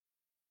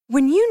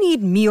When you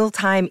need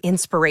mealtime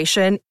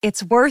inspiration,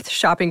 it's worth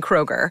shopping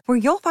Kroger, where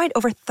you'll find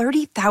over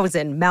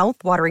 30,000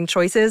 mouth-watering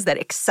choices that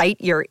excite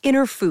your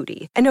inner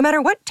foodie. And no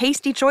matter what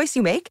tasty choice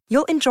you make,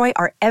 you'll enjoy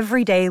our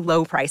everyday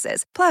low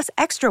prices, plus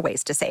extra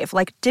ways to save,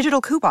 like digital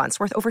coupons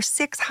worth over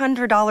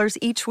 $600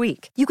 each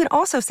week. You can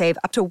also save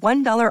up to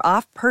 $1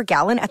 off per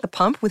gallon at the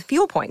pump with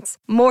fuel points.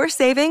 More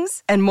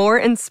savings and more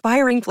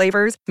inspiring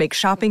flavors make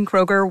shopping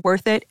Kroger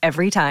worth it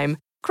every time.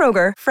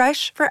 Kroger,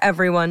 fresh for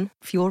everyone.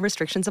 Fuel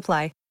restrictions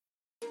apply.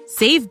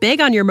 Save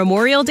big on your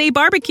Memorial Day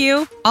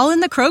barbecue, all in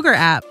the Kroger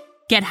app.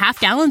 Get half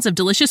gallons of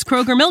delicious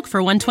Kroger milk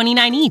for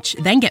 $1.29 each.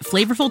 Then get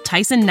flavorful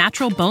Tyson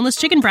natural boneless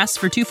chicken breasts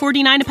for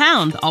 $2.49 a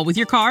pound, all with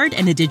your card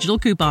and a digital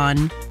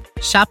coupon.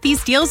 Shop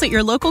these deals at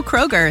your local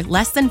Kroger,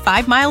 less than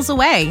 5 miles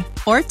away.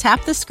 Or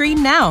tap the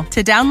screen now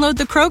to download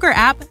the Kroger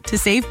app to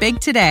save big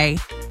today.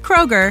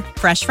 Kroger,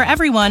 fresh for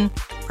everyone.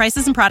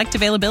 Prices and product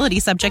availability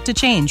subject to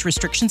change.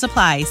 Restrictions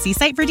apply. See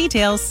site for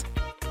details.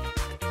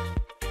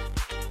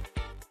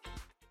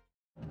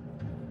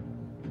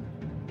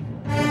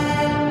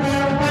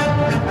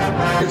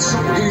 It's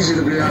so easy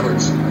to be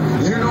average.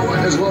 You know it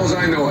as well as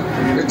I know it.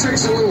 It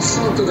takes a little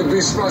something to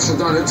be special,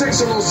 Don. It takes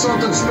a little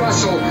something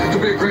special to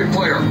be a great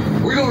player.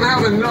 We don't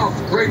have enough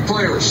great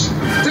players.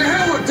 To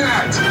hell with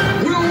that!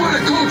 We don't want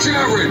to coach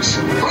average.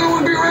 I don't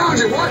want to be around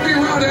you. Why be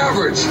around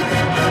average?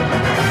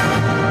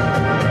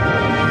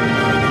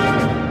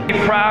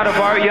 Proud of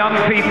our young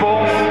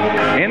people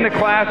in the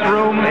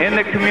classroom, in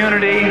the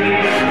community,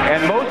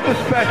 and most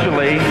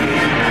especially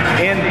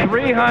in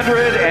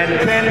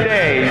 310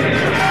 days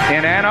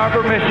in Ann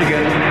Arbor,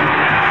 Michigan,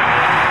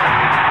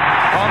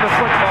 on the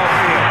football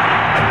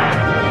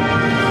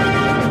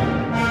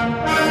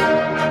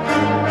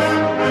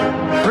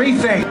field. Three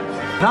things.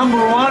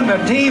 Number one, the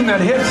team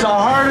that hits the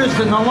hardest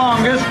and the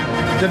longest,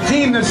 the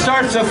team that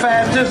starts the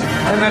fastest,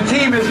 and the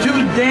team is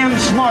too damn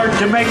smart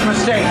to make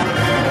mistakes.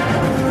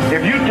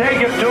 If you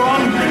take it to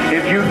them,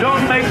 if you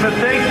don't make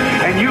mistakes,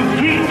 and you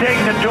keep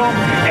taking it to them,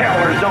 hell,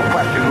 there's no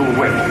question who will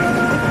win.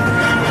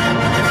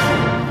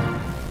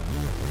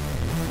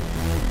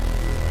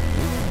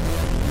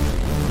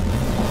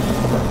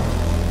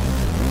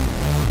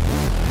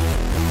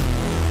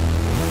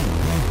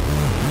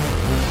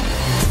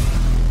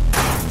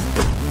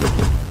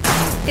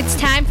 It's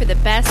time for the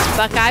Best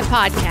Buckeye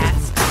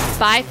Podcast.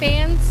 By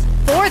fans,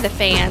 for the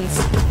fans,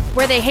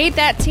 where they hate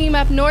that team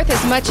up north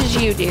as much as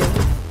you do.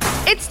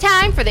 It's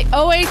time for the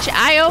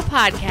OHIO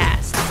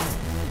podcast.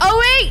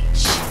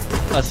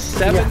 OH! A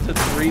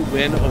 7-3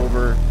 win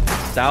over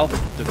South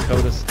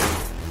Dakota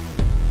State.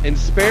 And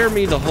spare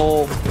me the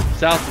whole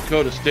South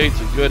Dakota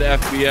State's a good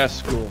FBS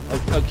school.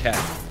 Okay,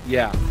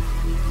 yeah.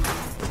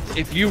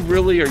 If you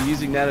really are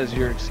using that as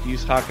your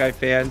excuse, Hawkeye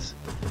fans,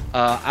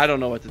 I don't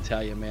know what to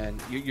tell you, man.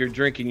 You're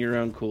drinking your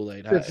own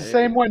Kool-Aid. It's the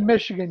same one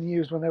Michigan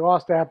used when they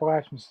lost to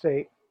Appalachian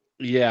State.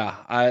 Yeah,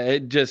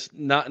 it just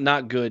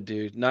not good,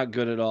 dude. Not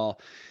good at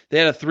all. They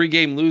had a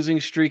 3-game losing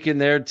streak in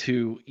there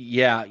too.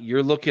 Yeah,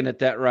 you're looking at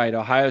that right.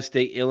 Ohio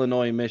State,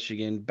 Illinois,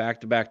 Michigan, back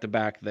to back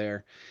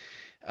there.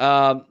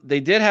 They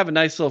did have a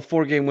nice little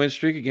 4-game win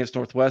streak against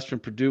Northwestern,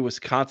 Purdue,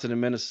 Wisconsin, and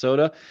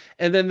Minnesota.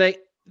 And then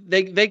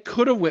they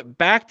could have went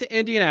back to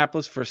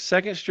Indianapolis for a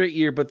second straight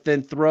year, but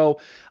then throw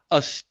a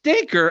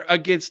stinker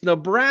against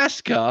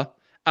Nebraska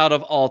out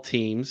of all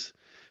teams,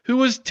 who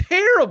was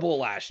terrible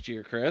last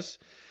year, Chris.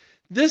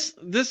 This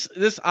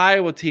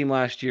Iowa team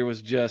last year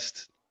was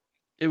just,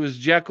 it was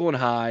Jekyll and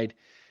Hyde,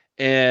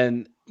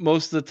 and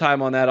most of the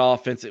time on that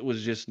offense, it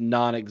was just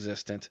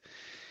non-existent.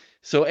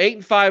 So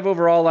 8-5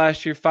 overall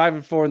last year,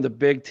 5-4 in the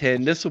Big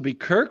Ten. This will be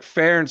Kirk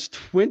Ferentz'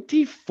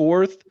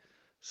 24th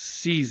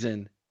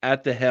season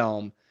at the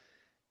helm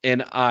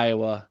in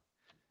Iowa.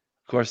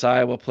 Of course,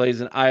 Iowa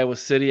plays in Iowa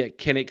City at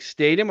Kinnick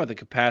Stadium with a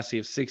capacity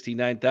of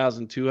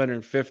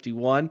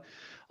 69,251.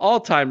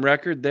 All-time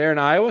record there in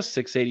Iowa,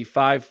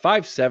 685,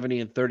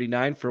 570, and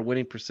 39 for a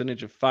winning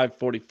percentage of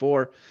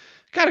 544.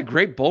 Got a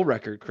great bowl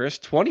record, Chris.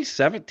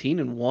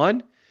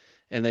 2017-1,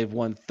 and they've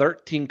won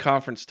 13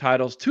 conference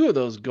titles, 2 of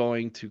those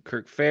going to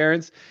Kirk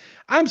Ferentz.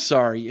 I'm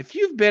sorry, if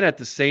you've been at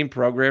the same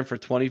program for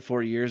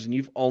 24 years and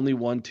you've only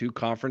won 2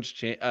 conference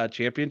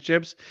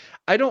championships,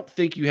 I don't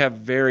think you have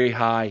very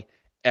high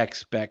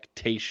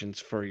expectations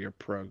for your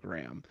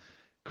program.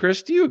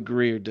 Chris, do you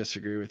agree or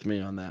disagree with me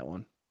on that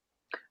one?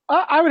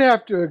 I would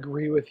have to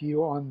agree with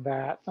you on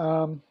that.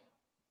 But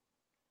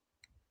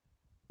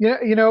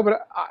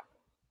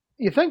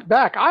you think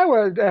back,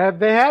 Iowa, have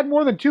they had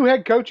more than 2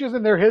 head coaches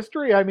in their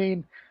history? I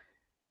mean,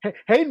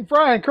 Hayden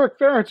Fry and Kirk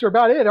Ferentz are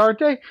about it, aren't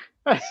they?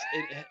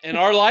 In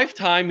our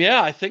lifetime,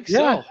 yeah, I think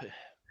so.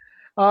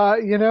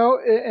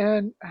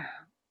 And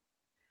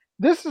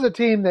this is a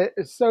team that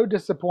is so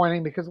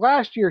disappointing because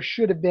last year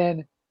should have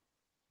been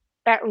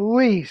at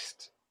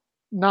least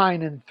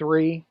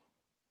 9-3.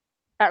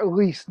 At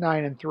least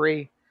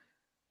 9-3.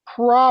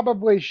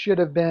 Probably should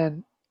have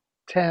been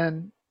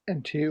 10-2.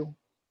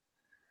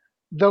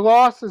 The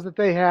losses that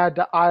they had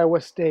to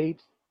Iowa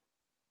State,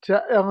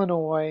 to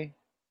Illinois,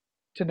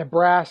 to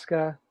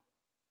Nebraska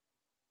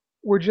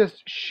were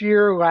just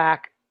sheer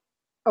lack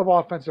of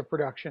offensive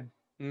production.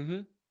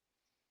 Mm-hmm.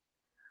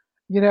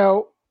 You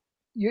know,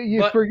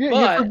 you forgive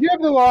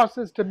the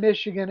losses to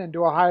Michigan and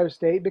to Ohio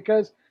State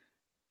because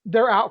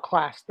they're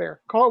outclassed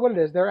there. Call it what it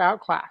is. They're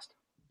outclassed.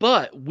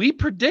 But we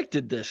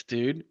predicted this,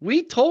 dude.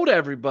 We told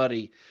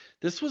everybody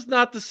this was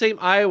not the same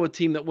Iowa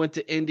team that went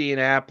to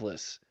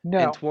Indianapolis in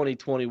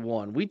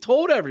 2021. We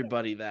told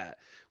everybody that.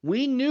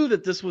 We knew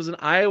that this was an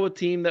Iowa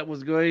team that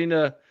was going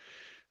to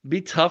be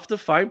tough to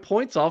find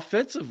points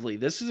offensively.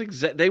 This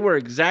is they were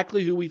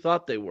exactly who we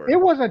thought they were. It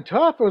wasn't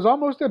tough. It was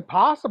almost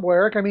impossible,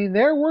 Eric. I mean,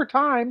 there were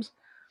times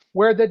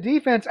where the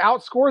defense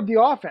outscored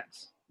the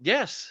offense.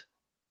 Yes.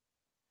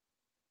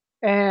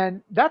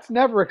 And that's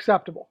never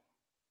acceptable.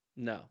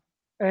 No.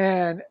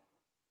 And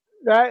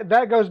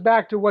that goes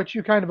back to what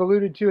you kind of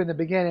alluded to in the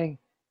beginning,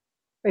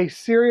 a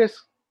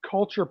serious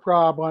culture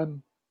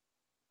problem,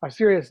 a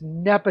serious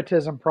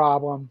nepotism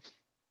problem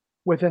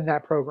within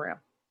that program.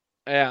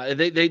 Yeah,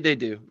 they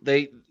do.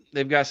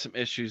 They've got some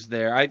issues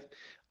there.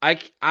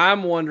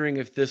 I'm wondering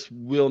if this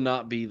will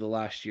not be the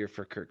last year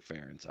for Kirk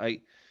Ferentz.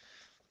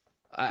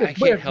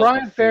 If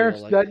Brian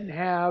Ferentz doesn't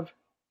have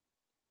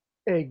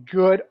a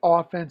good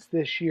offense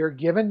this year,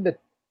 given the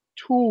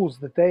tools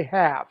that they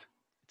have,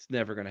 it's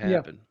never going to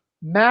happen.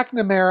 Yeah,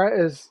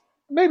 McNamara is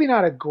maybe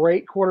not a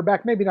great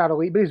quarterback, maybe not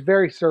elite, but he's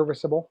very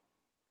serviceable.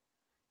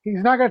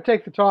 He's not going to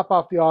take the top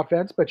off the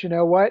offense, but you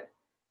know what?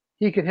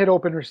 He can hit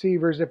open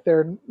receivers if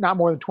they're not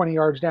more than 20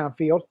 yards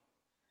downfield.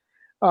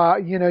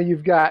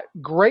 You've got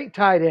great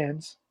tight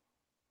ends.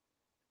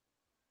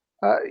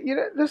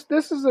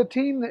 This is a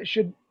team that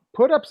should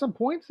put up some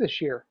points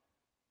this year.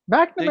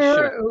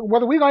 McNamara,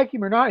 whether we like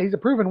him or not, he's a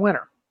proven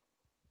winner.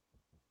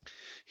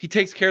 He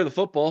takes care of the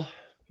football.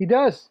 He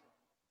does.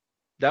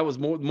 That was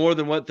more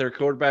than what their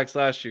quarterbacks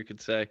last year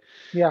could say.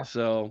 Yeah.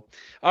 So,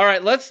 all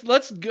right, let's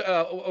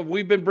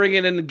we've been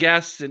bringing in the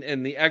guests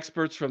and the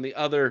experts from the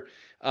other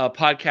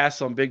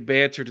podcasts on Big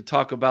Banter to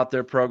talk about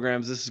their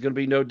programs. This is going to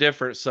be no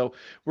different. So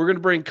we're going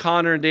to bring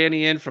Connor and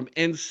Danny in from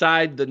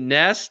Inside the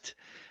Nest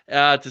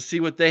to see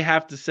what they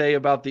have to say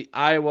about the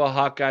Iowa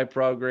Hawkeye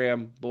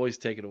program. Boys,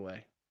 take it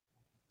away.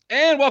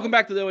 And welcome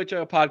back to the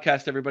OHIO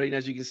podcast, everybody. And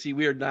as you can see,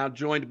 we are now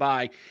joined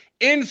by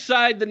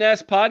Inside the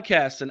Nest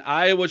podcast, an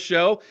Iowa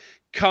show.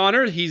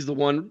 Connor, he's the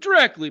one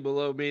directly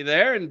below me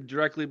there, and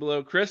directly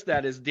below Chris,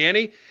 that is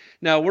Danny.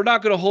 Now, we're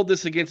not going to hold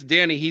this against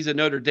Danny. He's a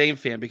Notre Dame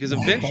fan because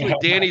eventually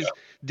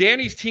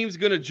Danny's team's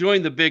going to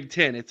join the Big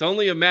Ten. It's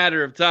only a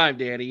matter of time,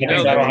 Danny. You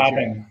know that'll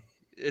happen.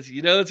 It's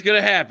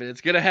going to happen.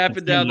 It's going to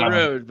happen down the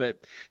road.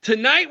 But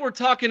tonight we're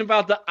talking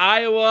about the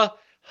Iowa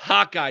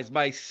Hawkeyes,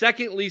 my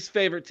second least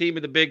favorite team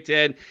in the Big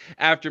Ten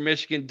after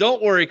Michigan.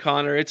 Don't worry,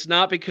 Connor. It's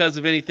not because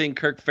of anything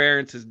Kirk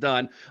Ferentz has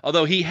done,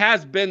 although he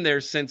has been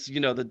there since,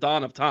 the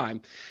dawn of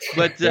time.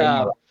 But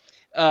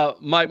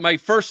my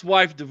first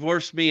wife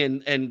divorced me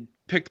and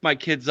picked my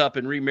kids up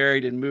and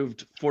remarried and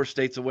moved 4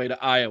 states away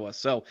to Iowa.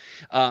 So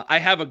I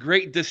have a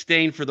great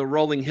disdain for the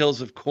rolling hills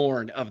of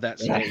corn of that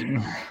state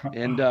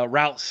and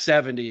Route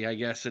 70, I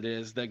guess it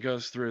is, that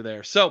goes through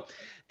there. So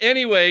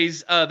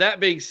anyways,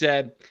 that being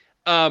said,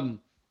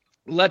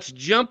 let's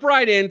jump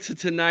right into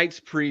tonight's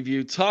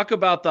preview. Talk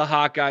about the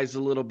Hawkeyes a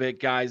little bit,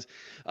 guys.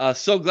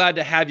 So glad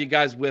to have you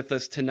guys with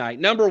us tonight.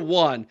 Number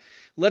one,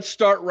 let's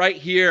start right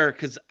here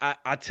because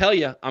I tell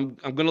you, I'm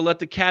going to let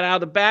the cat out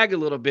of the bag a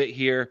little bit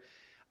here.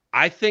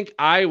 I think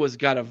Iowa's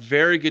got a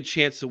very good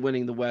chance of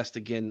winning the West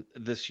again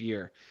this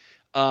year.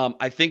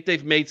 I think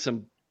they've made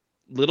some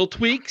little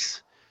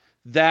tweaks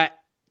that,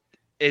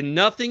 and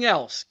nothing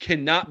else,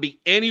 cannot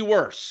be any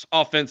worse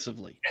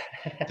offensively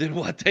than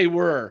what they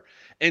were.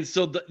 And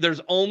so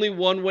there's only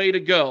one way to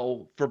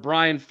go for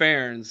Brian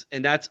Ferentz,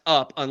 and that's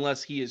up,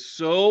 unless he is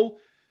so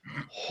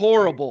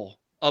horrible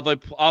of an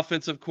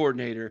offensive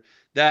coordinator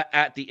that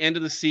at the end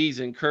of the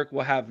season, Kirk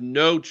will have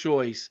no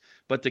choice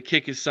but to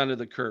kick his son to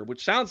the curb,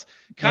 which sounds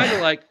kind of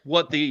like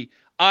what the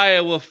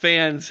Iowa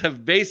fans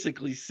have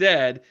basically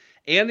said,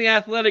 and the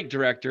athletic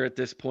director at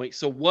this point.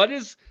 So what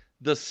is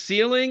the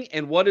ceiling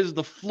and what is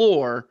the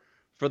floor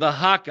for the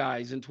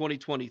Hawkeyes in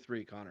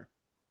 2023, Connor?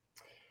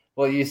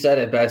 Well, you said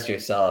it best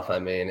yourself. I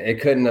mean, it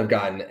couldn't have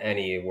gotten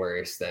any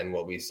worse than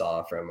what we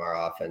saw from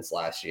our offense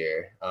last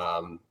year.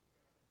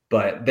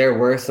 But there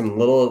were some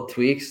little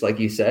tweaks, like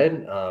you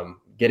said.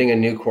 Getting a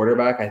new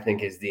quarterback, I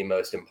think, is the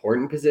most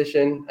important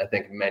position. I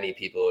think many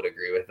people would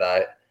agree with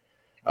that.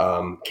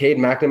 Cade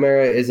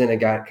McNamara isn't a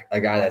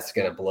guy that's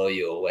going to blow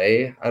you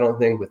away, I don't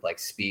think, with like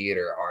speed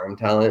or arm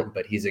talent,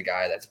 but he's a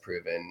guy that's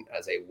proven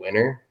as a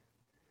winner.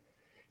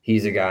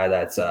 He's a guy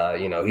that's,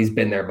 he's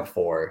been there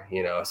before,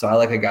 so I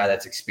like a guy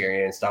that's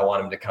experienced. I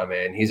want him to come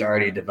in. He's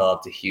already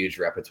developed a huge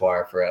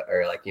repertoire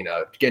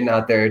getting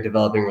out there,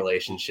 developing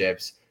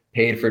relationships,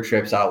 paid for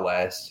trips out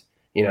West,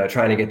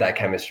 trying to get that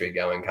chemistry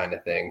going kind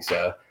of thing.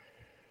 So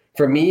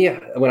for me,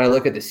 when I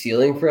look at the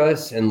ceiling for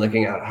us and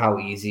looking at how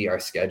easy our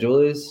schedule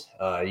is,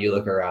 you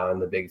look around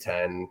the Big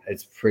Ten,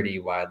 it's pretty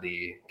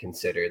widely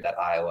considered that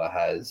Iowa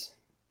has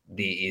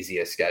the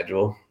easiest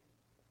schedule.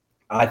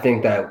 I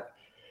think that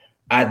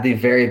at the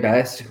very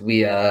best,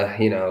 we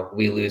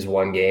lose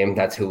one game.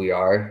 That's who we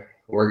are.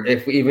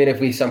 Even if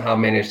we somehow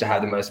manage to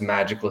have the most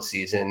magical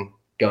season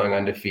going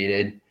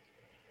undefeated,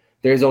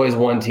 there's always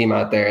one team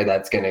out there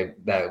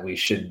that we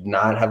should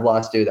not have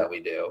lost to that we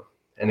do.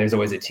 And there's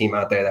always a team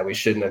out there that we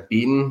shouldn't have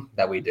beaten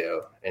that we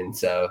do. And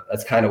so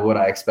that's kind of what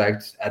I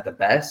expect at the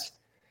best.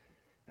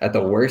 At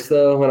the worst,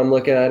 though, when I'm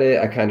looking at it,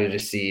 I kind of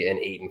just see an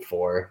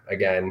 8-4.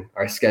 Again,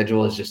 our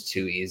schedule is just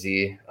too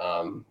easy.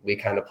 We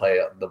kind of play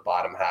the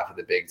bottom half of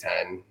the Big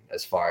Ten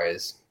as far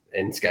as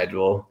in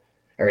schedule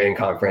or in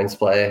conference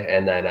play.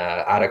 And then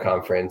out of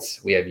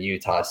conference, we have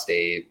Utah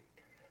State.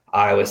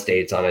 Iowa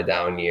State's on a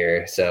down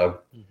year. So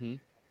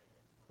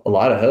a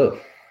lot of hope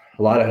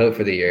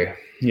for the year.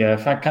 Yeah,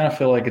 if I kind of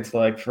feel like it's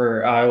like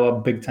for Iowa,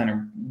 Big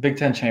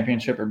Ten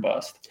championship or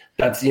bust.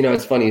 That's,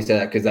 it's funny you say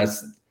that because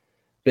that's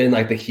been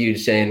like the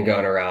huge saying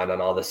going around on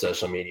all the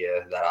social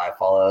media that I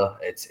follow.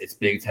 It's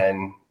Big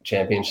Ten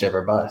championship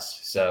or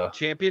bust. So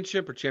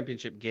championship or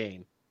championship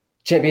game?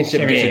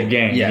 Championship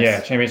game. Yes. Yeah,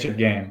 championship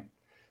game.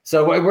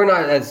 So we're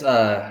not as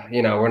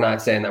we're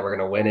not saying that we're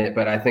going to win it,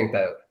 but I think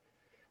that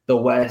the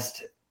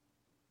West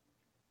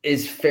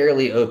is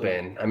fairly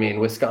open. I mean,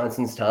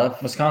 Wisconsin's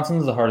tough.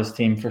 Wisconsin's the hardest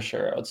team for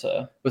sure, I would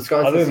say.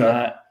 Wisconsin's Other than tough.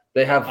 that,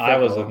 They have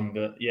Iowa's looking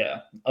good.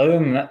 Yeah. Other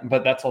than that,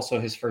 but that's also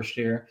his first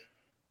year.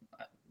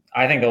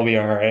 I think they'll be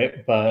all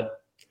right,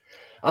 but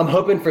I'm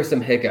hoping for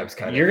some hiccups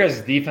your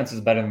guys' defense is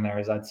better than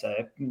theirs, I'd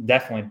say.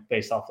 Definitely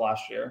based off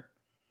last year.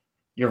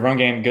 Your run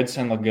game,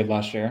 Goodson looked good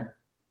last year.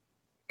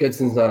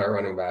 Goodson's not our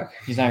running back.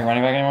 He's not your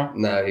running back anymore?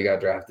 No, he got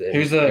drafted.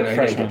 Who's the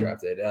freshman? He got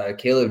drafted.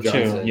 Caleb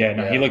Johnson.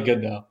 Yeah, he looked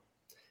good though.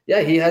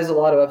 Yeah, he has a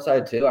lot of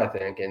upside too, I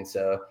think. And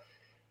so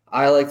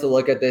I like to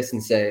look at this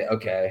and say,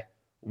 okay,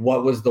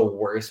 what was the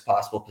worst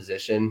possible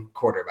position?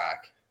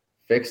 Quarterback.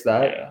 Fix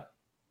that. Yeah.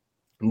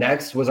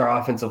 Next was our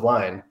offensive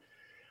line.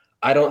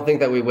 I don't think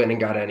that we went and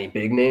got any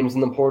big names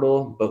in the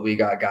portal, but we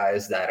got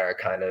guys that are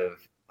kind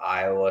of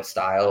Iowa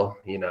style.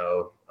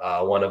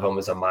 One of them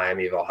was a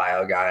Miami of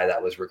Ohio guy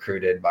that was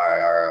recruited by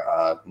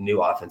our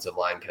new offensive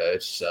line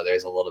coach. So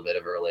there's a little bit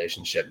of a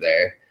relationship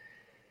there.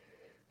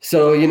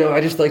 So,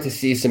 I just like to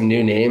see some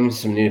new names,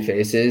 some new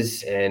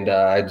faces, and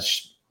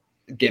just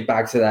get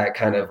back to that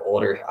kind of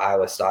older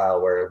Iowa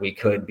style where we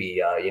could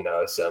be,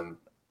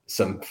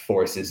 some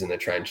forces in the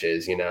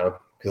trenches,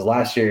 because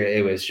last year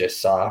it was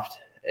just soft.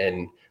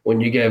 And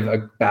when you give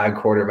a bad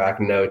quarterback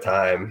no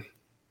time,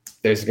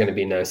 there's going to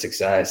be no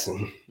success.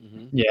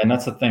 Yeah, and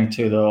that's the thing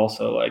too, though.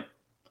 Also, like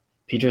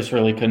Peters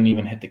really couldn't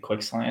even hit the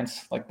quick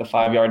slants, like the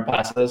 5-yard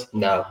passes.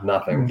 No,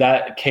 nothing.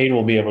 That Cade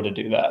will be able to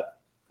do that.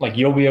 Like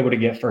you'll be able to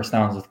get first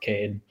downs with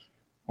Cade.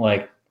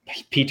 Like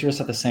Peters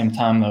at the same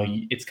time, though,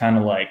 it's kind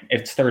of like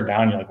it's third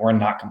down. You're like, we're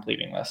not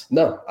completing this.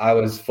 No, I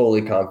was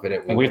fully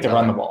confident. We have to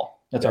run the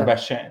ball. That's our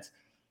best chance.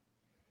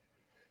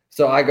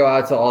 So I go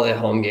out to all the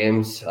home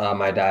games.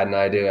 My dad and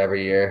I do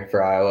every year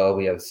for Iowa.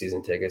 We have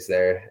season tickets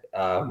there.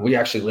 We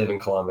actually live in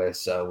Columbus,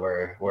 so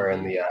we're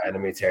in the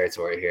enemy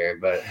territory here.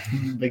 But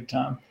big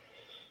time.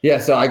 Yeah,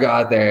 so I go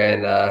out there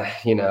and,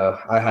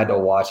 I had to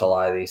watch a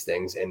lot of these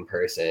things in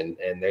person,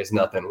 and there's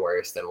nothing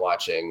worse than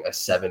watching a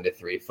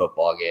 7-3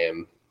 football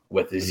game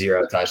with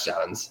 0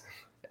 touchdowns.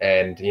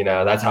 And,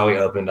 that's how we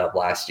opened up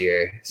last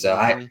year.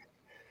 So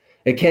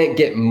it can't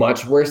get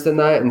much worse than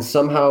that. And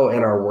somehow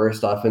in our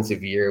worst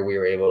offensive year, we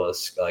were able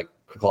to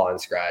claw and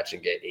scratch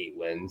and get 8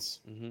 wins.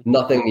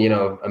 Nothing,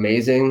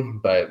 amazing,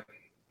 but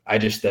I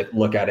just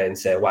look at it and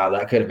say, wow,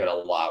 that could have been a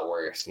lot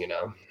worse, And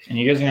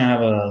you guys are going to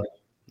have a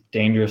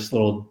dangerous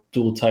little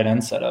dual tight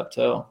end setup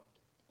too.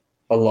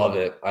 I love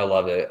it.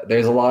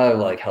 There's a lot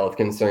of health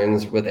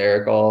concerns with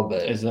Eric All,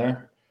 but is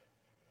there?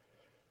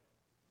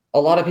 A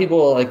lot of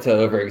people like to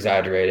over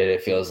exaggerate it.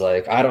 It feels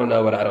like I don't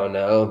know what I don't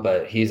know,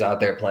 but he's out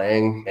there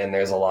playing and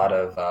there's a lot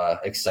of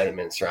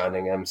excitement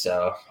surrounding him.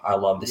 So I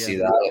love to see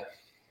that.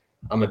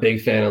 I'm a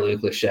big fan of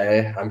Luke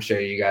Lachey. I'm sure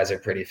you guys are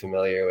pretty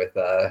familiar with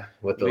the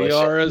we Lachey.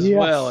 are as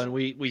well. And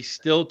we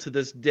still to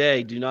this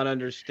day do not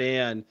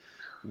understand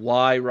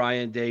why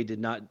Ryan Day did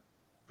not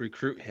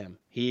recruit him.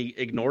 He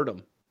ignored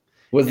him.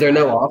 Was there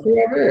no offer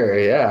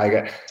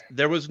ever?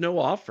 There was no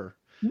offer.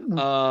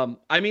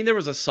 There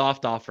was a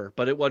soft offer,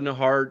 but it wasn't a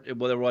hard.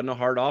 There wasn't a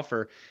hard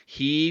offer.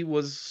 He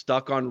was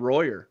stuck on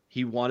Royer.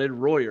 He wanted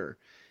Royer,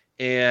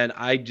 and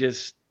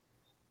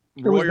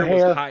Royer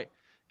was high.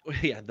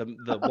 Yeah,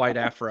 the white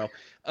afro.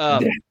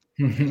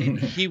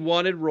 He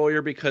wanted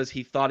Royer because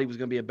he thought he was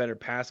going to be a better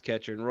pass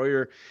catcher. And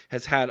Royer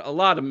has had a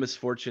lot of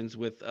misfortunes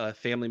with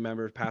family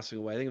members passing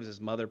away. I think it was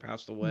his mother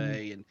passed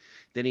away, and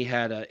then he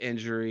had an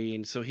injury,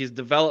 and so his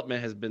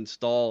development has been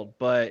stalled.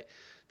 But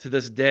to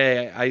this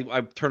day,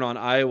 I turn on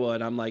Iowa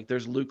and I'm like,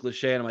 there's Luke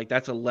Lachey, and I'm like,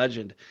 that's a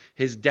legend.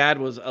 His dad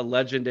was a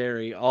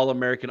legendary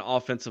All-American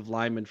offensive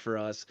lineman for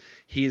us.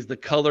 He's the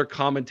color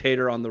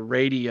commentator on the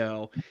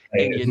radio,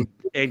 and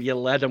you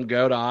let him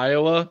go to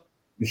Iowa.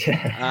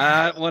 Yeah.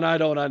 That one I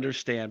don't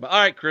understand. But all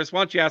right, Chris, why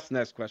don't you ask the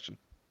next question?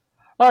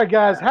 All right,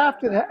 guys, have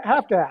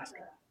to ask.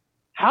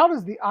 How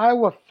does the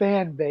Iowa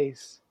fan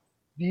base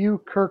view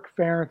Kirk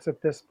Ferentz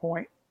at this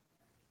point?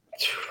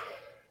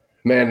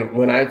 Man,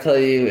 when I tell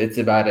you it's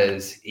about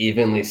as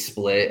evenly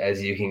split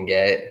as you can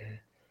get,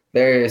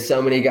 There's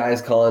so many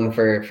guys calling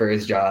for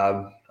his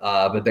job,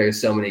 but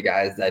there's so many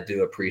guys that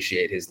do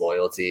appreciate his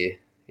loyalty.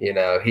 You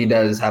know, he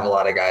does have a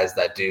lot of guys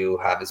that do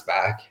have his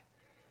back.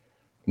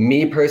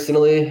 Me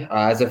personally,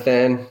 as a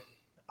fan,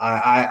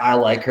 I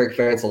like Kirk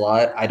Ferentz a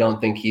lot. I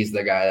don't think he's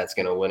the guy that's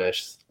going to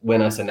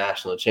win us a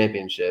national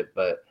championship,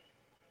 but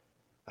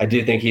I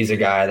do think he's a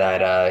guy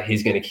that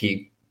he's going to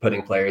keep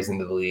putting players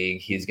into the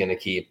league. He's going to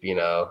keep,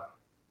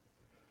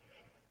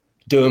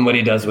 doing what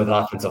he does with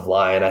offensive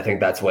line. I think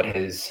that's what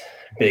his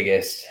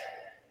biggest,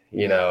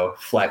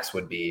 flex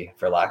would be,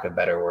 for lack of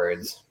better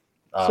words.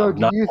 So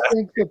do you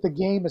think that the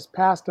game has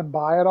passed him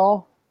by at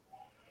all?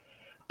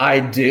 I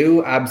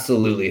do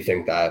absolutely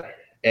think that.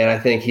 And I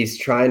think he's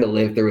trying to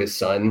live through his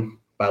son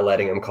by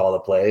letting him call the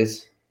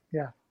plays.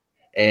 Yeah.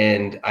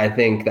 And I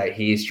think that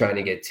he's trying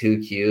to get too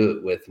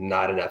cute with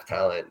not enough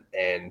talent.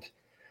 And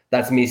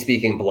that's me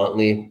speaking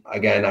bluntly.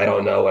 Again, I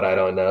don't know what I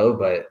don't know,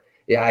 but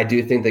yeah, I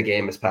do think the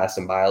game has passed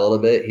him by a little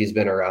bit. He's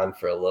been around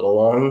for a little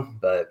long,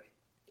 but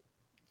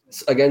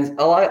again,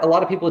 a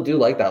lot of people do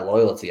like that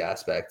loyalty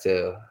aspect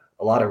too.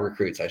 A lot of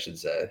recruits, I should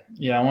say.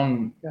 Yeah,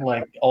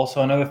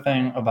 also another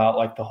thing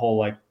about the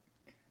whole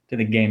did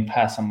the game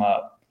pass him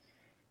up?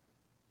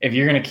 If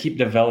you're going to keep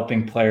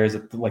developing players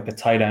at the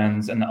tight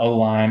ends and the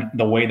O-line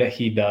the way that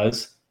he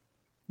does,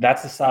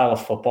 that's the style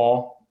of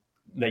football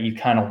that you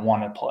kind of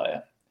want to play.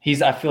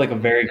 I feel like a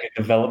very good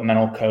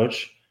developmental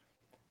coach.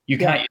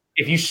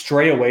 If you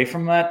stray away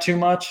from that too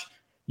much,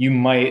 you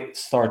might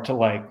start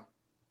to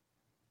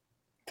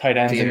tight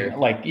ends and you're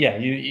not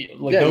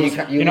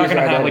going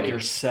to have your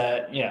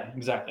set. Yeah,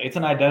 exactly. It's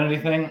an identity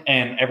thing,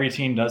 and every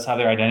team does have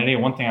their identity.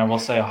 One thing I will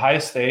say, Ohio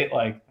State,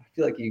 I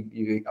feel like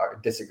you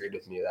disagreed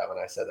with me that when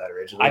I said that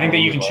originally. I think that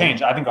you can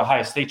change. I think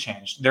Ohio State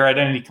changed. Their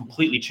identity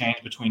completely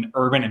changed between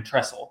Urban and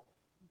Tressel.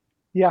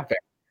 Yeah. Fair.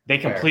 They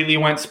completely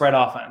went spread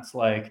offense.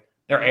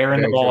 They're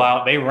airing the ball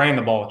out. They ran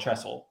the ball with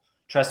Tressel.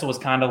 Tressel was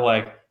kind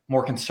of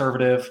more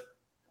conservative.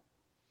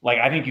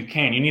 I think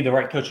you need the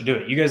right coach to do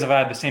it. You guys have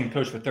had the same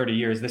coach for 30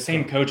 years. The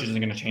same coach isn't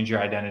going to change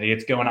your identity.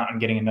 It's going out and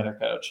getting another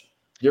coach.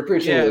 You're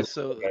preaching. Yeah,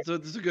 so this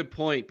is a good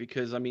point,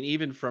 because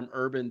even from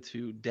Urban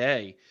to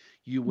Day,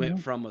 you went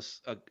from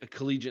a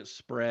collegiate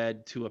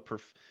spread to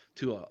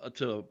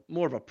a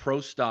more of a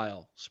pro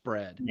style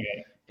spread. Yeah.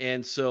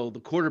 And so the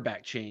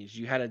quarterback changed.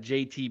 You had a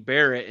JT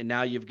Barrett, and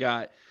now you've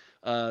got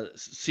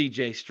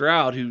CJ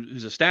Stroud,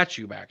 who's a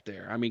statue back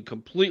there.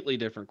 Completely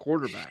different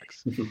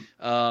quarterbacks.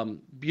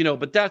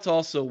 But that's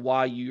also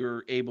why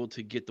you're able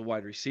to get the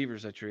wide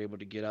receivers that you're able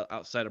to get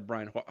outside of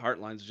Brian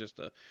Hartline's just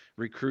a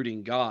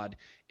recruiting god,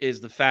 is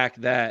the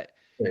fact that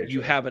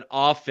you have an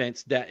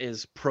offense that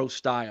is pro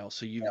style.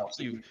 So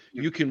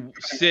you can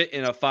sit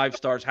in a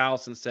 5-star's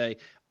house and say,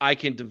 I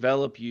can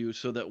develop you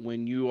so that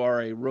when you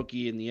are a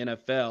rookie in the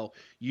NFL,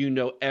 you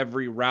know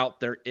every route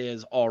there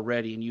is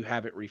already and you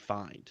have it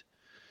refined.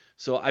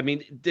 So,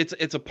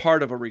 it's a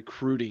part of a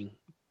recruiting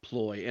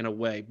ploy in a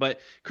way. But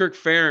Kirk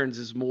Ferentz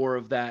is more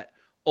of that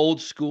old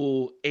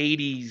school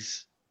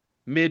 80s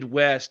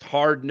Midwest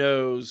hard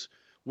nose.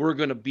 We're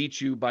going to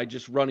beat you by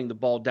just running the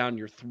ball down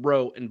your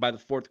throat. And by the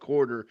fourth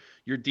quarter,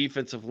 your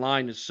defensive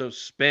line is so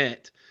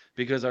spent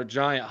because our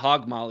giant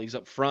hog mollies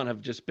up front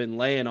have just been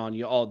laying on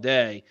you all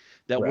day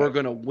that we're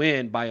going to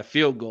win by a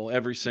field goal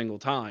every single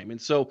time. And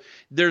so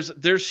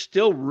there's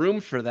still room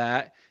for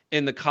that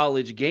in the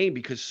college game,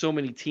 because so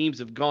many teams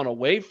have gone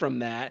away from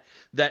that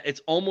it's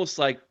almost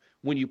like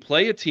when you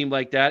play a team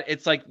like that,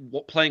 it's like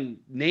playing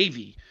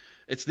Navy.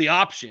 It's the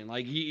option.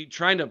 You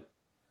trying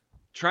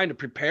to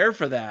prepare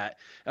for that.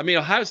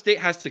 Ohio State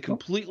has to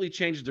completely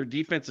change their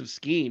defensive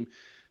scheme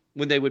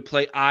when they would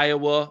play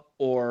Iowa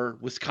or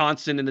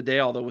Wisconsin in the day,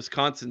 although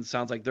Wisconsin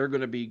sounds like they're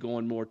going to be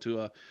going more to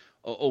a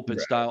open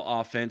style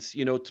offense,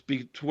 to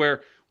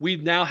where we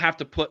now have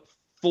to put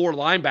 4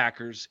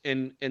 linebackers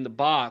in the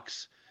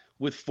box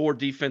with 4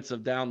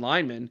 defensive down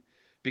linemen,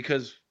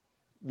 because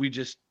we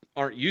just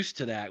aren't used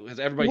to that, because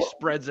everybody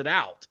spreads it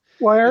out.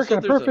 Well, Eric, a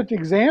perfect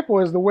example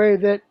is the way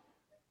that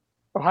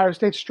Ohio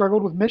State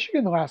struggled with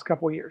Michigan the last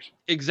couple of years.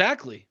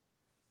 Exactly.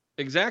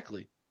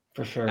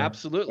 For sure.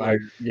 Absolutely.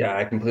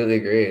 I completely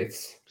agree.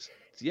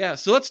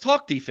 So let's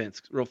talk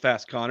defense real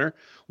fast, Connor.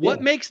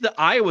 What makes the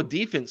Iowa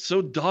defense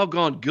so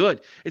doggone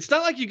good? It's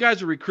not like you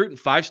guys are recruiting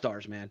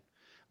 5-stars, man.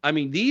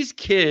 These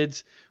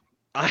kids,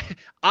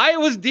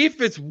 Iowa's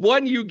defense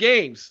won you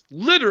games,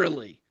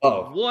 literally. They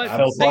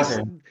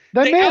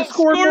may have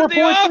scored more points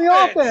than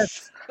the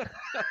offense.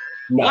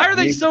 Why are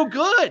they so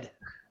good?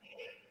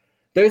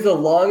 There's a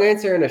long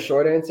answer and a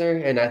short answer,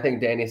 and I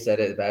think Danny said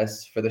it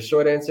best. For the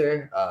short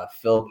answer,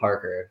 Phil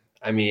Parker.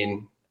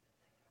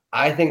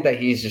 I think that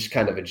he's just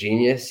kind of a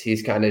genius.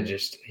 He's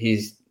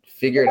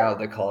figured out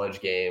the college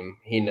game.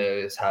 He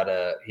knows how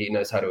to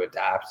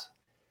adapt.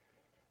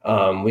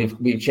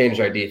 We've changed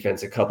our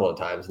defense a couple of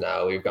times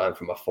now. We've gone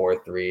from a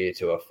 4-3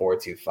 to a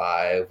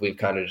 4-2-5. We've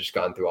kind of just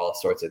gone through all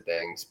sorts of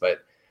things,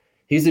 but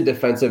he's a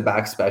defensive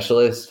back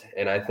specialist.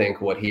 And I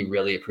think what he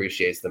really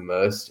appreciates the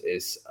most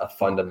is a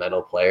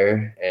fundamental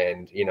player.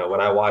 And,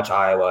 when I watch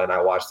Iowa and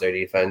I watch their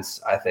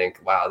defense, I think,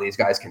 wow, these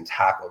guys can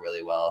tackle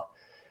really well.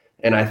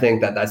 And I think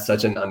that that's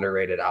such an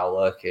underrated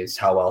outlook, is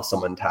how well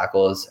someone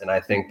tackles. And I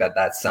think that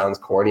that sounds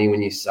corny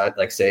when you say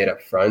it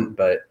up front,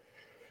 but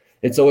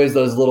it's always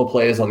those little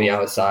plays on the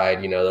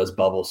outside, those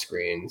bubble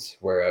screens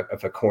where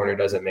if a corner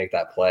doesn't make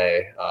that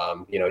play,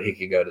 he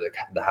could go to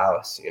the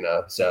house,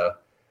 So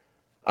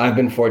I've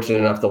been fortunate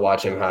enough to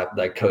watch him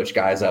coach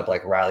guys up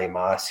like Riley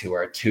Moss, who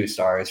are 2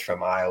 stars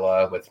from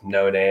Iowa with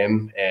no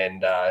name,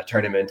 and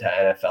turn him into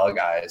NFL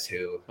guys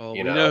who,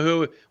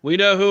 we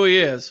know who he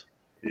is.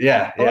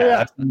 Yeah,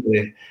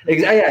 absolutely.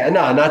 Yeah,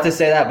 no, not to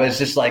say that, but it's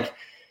just like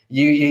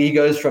he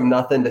goes from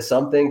nothing to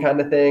something kind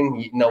of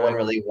thing. No one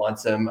really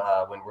wants him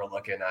when we're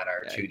looking at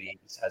our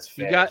 2Ds as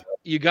fans.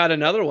 You got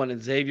another one in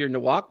Xavier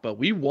Nwakpa.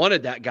 We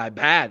wanted that guy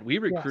bad. We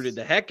recruited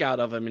the heck out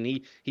of him, and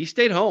he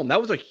stayed home.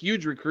 That was a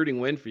huge recruiting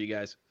win for you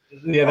guys.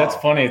 Yeah, that's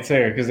funny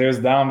too, because it was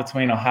down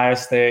between Ohio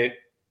State,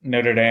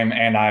 Notre Dame,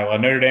 and Iowa.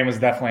 Notre Dame was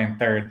definitely in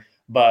third,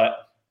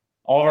 but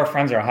all of our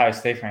friends are Ohio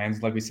State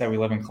fans. Like we said, we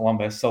live in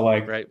Columbus. So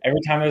every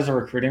time there's a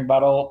recruiting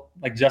battle,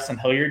 like Justin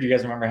Hilliard, do you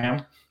guys remember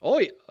him? Oh,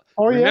 yeah.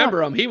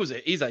 Remember him?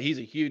 He's a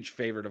huge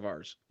favorite of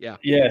ours. Yeah.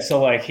 Yeah.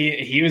 So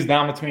he was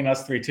down between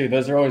us 3 too.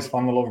 Those are always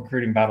fun little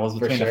recruiting battles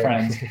between the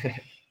friends.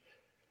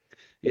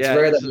 It's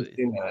rare that we've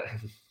seen that.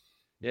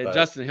 Yeah, but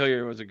Justin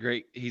Hilliard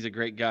he's a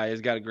great guy.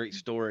 He's got a great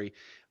story.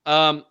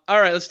 All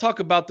right, let's talk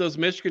about those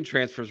Michigan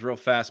transfers real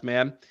fast,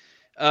 man.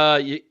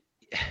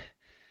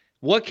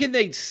 What can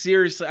they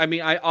seriously? I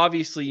mean,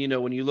 obviously,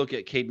 when you look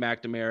at Cade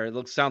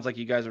McNamara, sounds like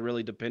you guys are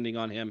really depending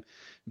on him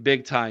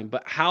big time.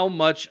 But how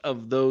much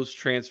of those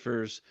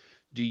transfers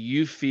do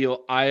you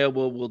feel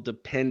Iowa will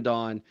depend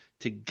on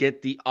to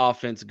get the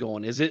offense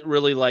going? Is it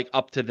really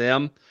up to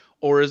them,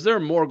 or is there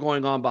more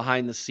going on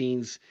behind the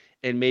scenes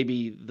and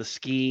maybe the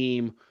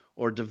scheme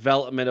or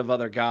development of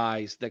other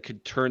guys that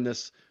could turn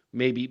this?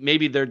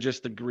 Maybe they're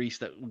just the grease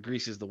that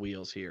greases the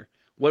wheels here.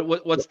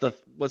 What's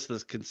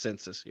the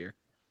consensus here?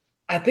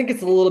 I think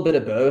it's a little bit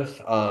of both.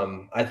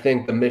 I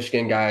think the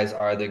Michigan guys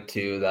are the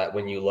 2 that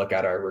when you look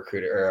at our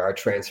recruiter or our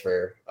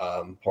transfer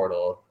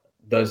portal,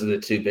 those are the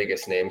 2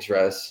 biggest names for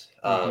us.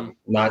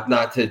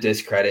 Not to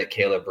discredit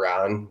Caleb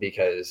Brown,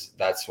 because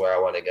that's where I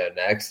want to go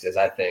next. Is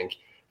I think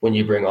when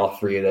you bring all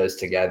 3 of those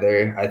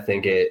together, I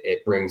think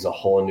it brings a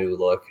whole new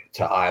look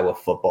to Iowa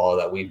football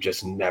that we've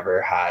just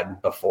never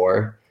had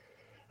before.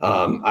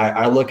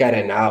 I look at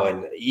it now,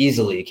 and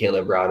easily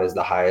Caleb Brown is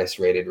the highest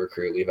rated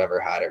recruit we've ever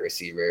had at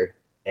receiver.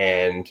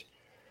 And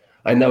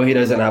I know he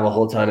doesn't have a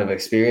whole ton of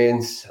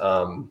experience.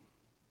 I'm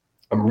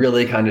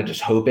really kind of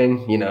just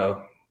hoping,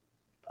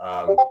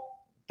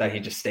 that he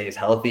just stays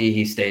healthy,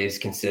 he stays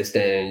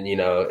consistent,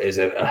 and, is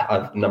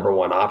a number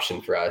 1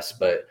 option for us.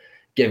 But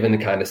given the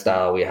kind of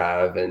style we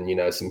have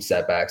and, some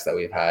setbacks that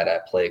we've had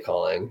at play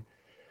calling,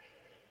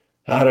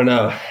 I don't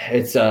know.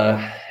 It's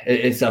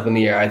up in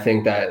the air. I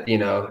think that,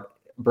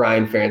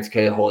 Brian Ferentz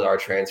could hold our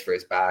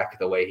transfers back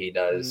the way he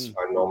does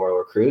our normal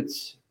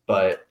recruits.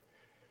 But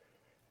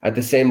at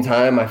the same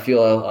time, I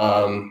feel,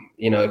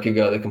 it could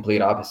go the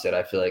complete opposite.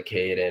 I feel like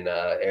Cade and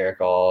Eric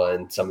All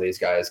and some of these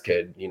guys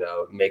could,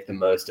 make the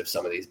most of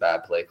some of these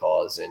bad play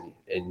calls. And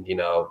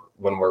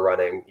when we're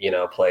running,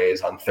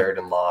 plays on 3rd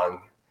and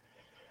long,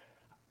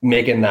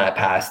 making that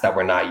pass that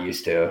we're not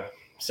used to.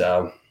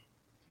 So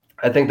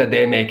I think that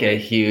they make a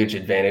huge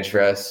advantage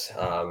for us.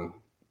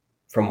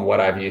 From what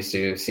I've used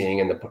to seeing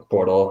in the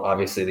portal,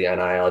 obviously the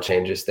NIL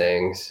changes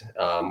things.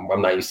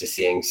 I'm not used to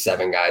seeing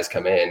 7 guys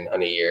come in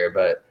a year,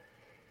 but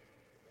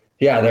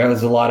yeah, there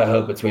was a lot of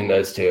hope between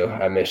those 2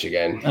 at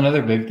Michigan.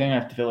 Another big thing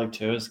I feel like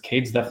too is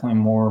Cade's definitely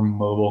more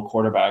mobile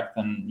quarterback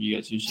than you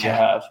guys usually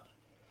have.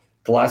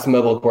 The last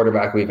mobile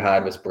quarterback we've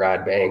had was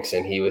Brad Banks,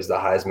 and he was the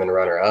Heisman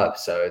runner-up.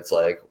 So it's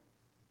like,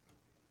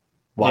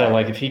 why? Yeah,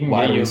 if he can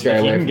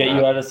get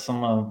you out of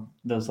some of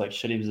those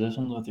shitty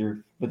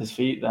positions with his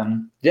feet,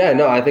 then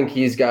I think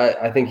he's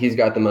got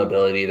the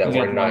mobility that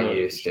we're not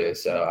used to.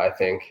 So I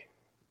think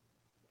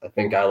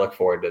I look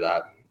forward to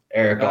that.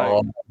 Eric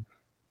All.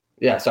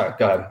 Yeah, sorry,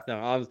 go ahead.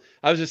 No,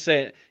 I was just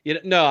saying,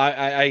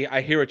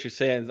 I hear what you're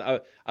saying.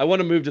 I want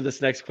to move to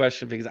this next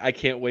question because I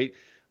can't wait.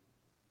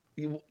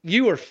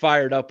 You were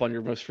fired up on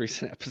your most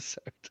recent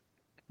episode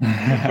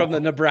from the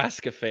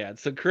Nebraska fans.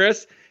 So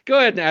Chris, go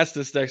ahead and ask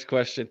this next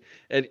question.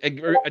 And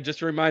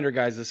just a reminder,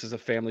 guys, this is a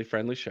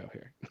family-friendly show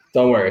here.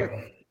 Don't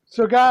worry.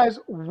 So guys,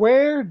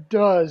 where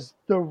does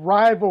the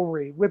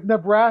rivalry with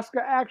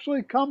Nebraska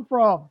actually come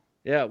from?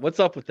 Yeah, what's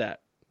up with that?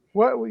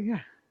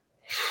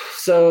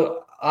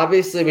 So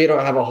obviously we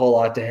don't have a whole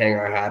lot to hang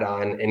our hat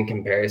on in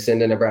comparison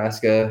to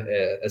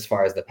Nebraska as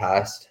far as the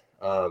past,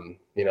 the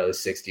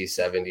 60s,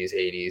 70s,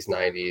 80s,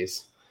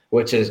 90s,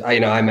 which is,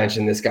 I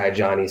mentioned this guy,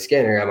 Johnny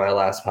Skinner, on my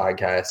last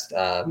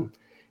podcast.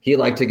 He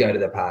liked to go to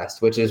the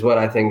past, which is what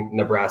I think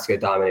Nebraska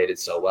dominated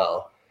so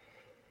well.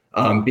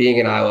 Being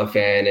an Iowa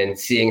fan and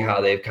seeing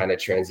how they've kind of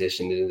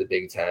transitioned into the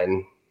Big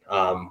Ten,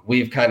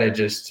 we've kind of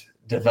just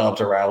developed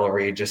a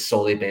rivalry just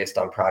solely based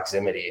on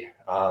proximity.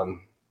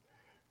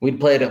 We'd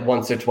played it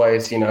once or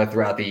twice,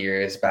 throughout the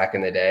years back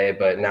in the day,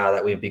 but now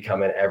that we've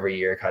become an every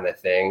year kind of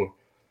thing,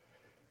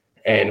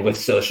 and with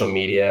social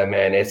media,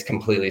 man, it's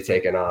completely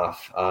taken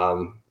off.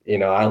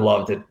 I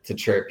love to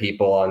chirp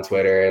people on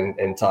Twitter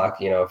and talk,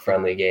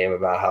 friendly game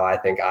about how I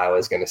think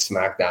Iowa's going to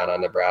smack down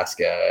on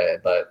Nebraska.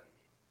 But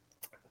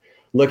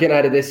looking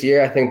at it this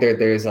year, I think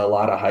there's a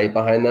lot of hype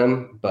behind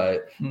them.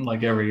 But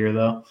like every year,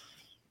 though,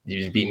 you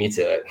just beat me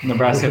to it.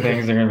 Nebraska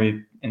things are going to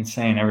be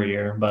insane every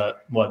year.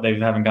 But they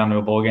haven't gone to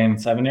a bowl game in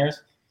 7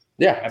 years?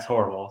 Yeah. That's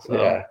horrible.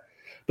 So. Yeah.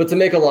 But to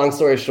make a long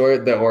story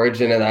short, the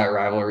origin of that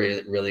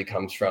rivalry really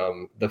comes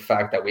from the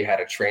fact that we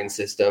had a train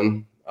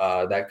system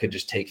that could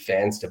just take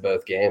fans to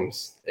both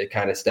games. It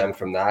kind of stemmed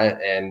from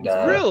that. And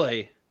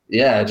really?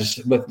 Yeah,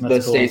 just with That's the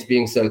cool. states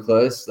being so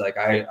close. Like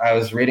I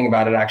was reading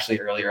about it actually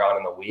earlier on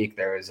in the week.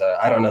 There was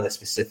I don't know the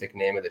specific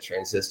name of the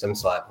train system,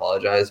 so I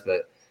apologize.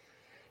 But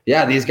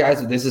yeah, these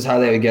guys, this is how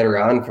they would get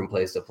around from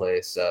place to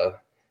place. So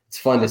it's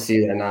fun to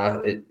see that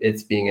now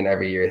it's being an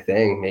every year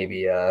thing.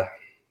 Maybe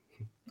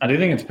I do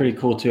think it's pretty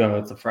cool too how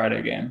it's a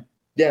Friday game.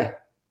 Yeah.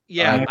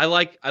 Yeah, I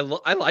like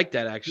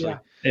that actually.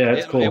 Yeah,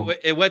 it's cool.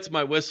 It wets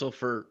my whistle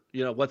for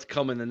what's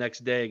coming the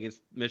next day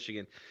against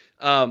Michigan.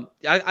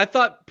 I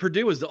thought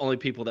Purdue was the only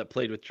people that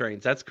played with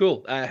trains. That's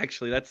cool.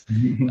 Actually, that's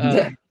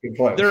good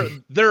point.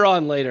 They're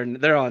on later.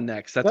 They're on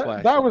next. That's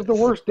why. That was the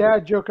worst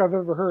dad joke I've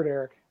ever heard,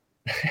 Eric.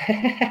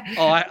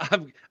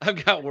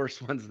 I've got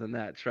worse ones than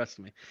that. Trust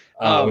me.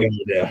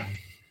 Yeah.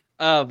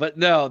 But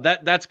no,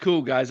 that's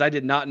cool, guys. I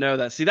did not know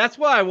that. See, that's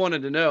why I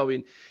wanted to know. I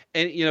mean,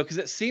 and because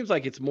it seems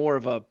like it's more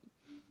of a.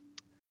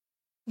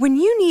 When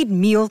you need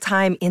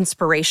mealtime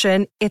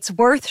inspiration, it's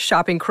worth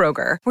shopping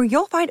Kroger, where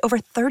you'll find over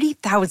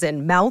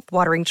 30,000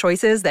 mouth-watering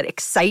choices that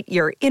excite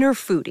your inner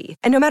foodie.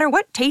 And no matter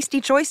what tasty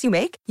choice you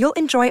make, you'll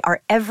enjoy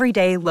our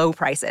everyday low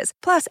prices,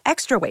 plus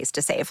extra ways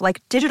to save,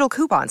 like digital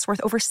coupons worth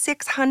over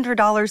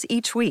 $600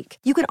 each week.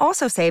 You can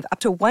also save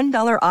up to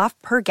 $1 off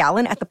per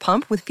gallon at the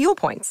pump with fuel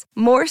points.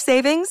 More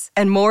savings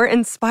and more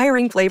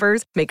inspiring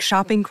flavors make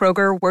shopping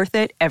Kroger worth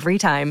it every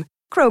time.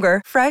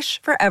 Kroger,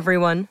 fresh for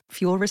everyone.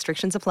 Fuel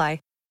restrictions apply.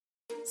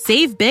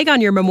 Save big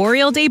on your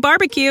Memorial Day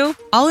barbecue,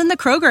 all in the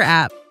Kroger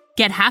app.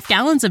 Get half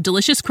gallons of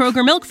delicious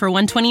Kroger milk for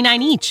 $1.29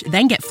 each.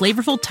 Then get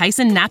flavorful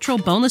Tyson natural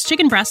boneless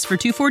chicken breasts for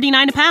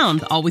 $2.49 a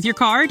pound, all with your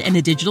card and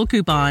a digital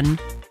coupon.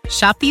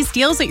 Shop these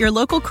deals at your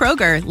local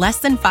Kroger, less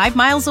than 5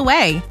 miles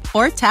away.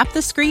 Or tap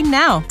the screen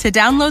now to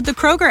download the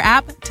Kroger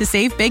app to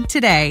save big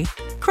today.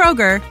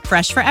 Kroger,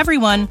 fresh for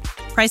everyone.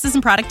 Prices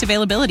and product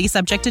availability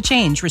subject to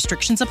change.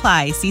 Restrictions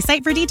apply. See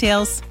site for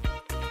details.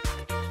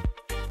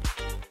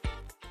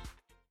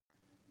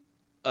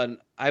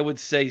 I would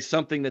say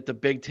something that the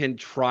Big Ten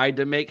tried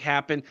to make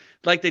happen.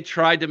 Like they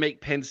tried to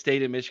make Penn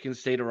State and Michigan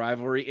State a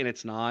rivalry, and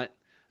it's not.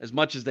 As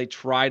much as they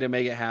try to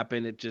make it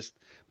happen, it just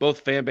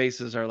both fan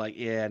bases are like,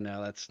 yeah,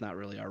 no, that's not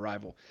really our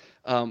rival.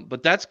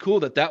 But that's cool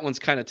that one's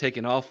kind of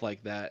taken off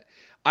like that.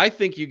 I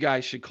think you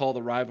guys should call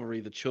the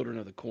rivalry the Children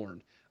of the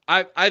Corn.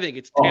 I think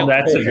it's tailor-made.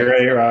 That's a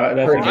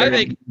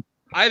great.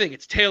 I think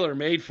it's tailor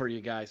made for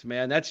you guys,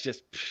 man. That's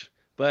just.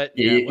 But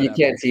you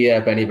can't tee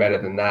up any better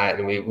than that,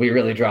 and we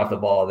really dropped the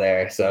ball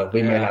there, so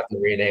we may have to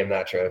rename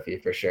that trophy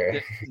for sure.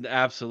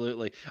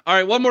 Absolutely. All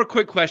right, one more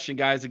quick question,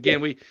 guys. Again,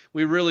 we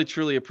really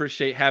truly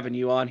appreciate having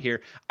you on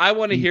here. I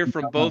want to hear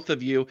from both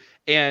of you,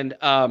 and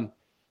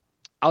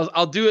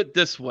I'll do it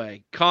this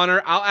way.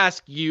 Connor, I'll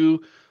ask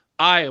you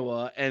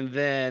Iowa, and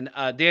then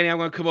Danny, I'm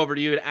going to come over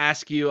to you and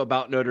ask you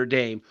about Notre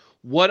Dame.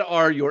 What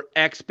are your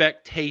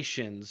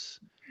expectations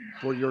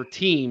for your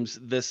teams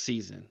this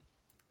season?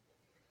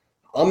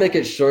 I'll make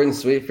it short and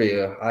sweet for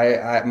you.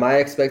 My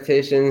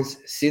expectations,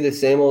 see the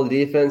same old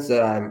defense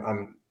that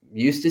I'm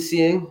used to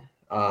seeing,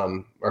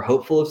 or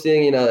hopeful of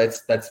seeing.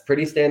 That's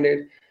pretty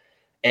standard.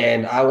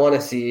 And I want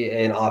to see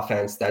an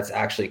offense that's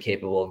actually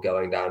capable of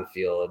going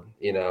downfield,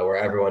 where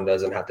everyone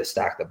doesn't have to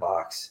stack the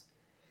box.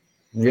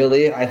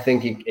 Really, I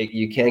think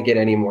you can't get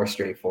any more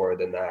straightforward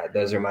than that.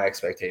 Those are my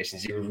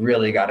expectations. You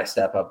really got to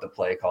step up the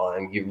play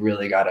calling. You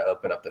really got to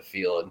open up the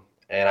field.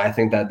 And I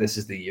think that this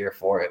is the year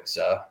for it.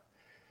 So.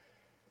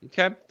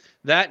 Okay,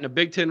 that and a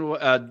Big Ten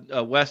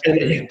West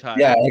Division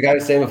title. Yeah, like I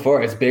was saying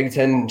before, it's Big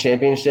Ten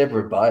championship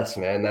or bust,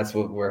 man. That's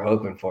what we're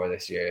hoping for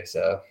this year.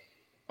 So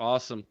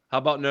awesome. How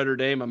about Notre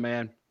Dame, my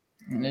man?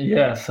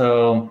 Yeah,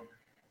 so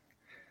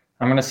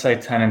I'm gonna say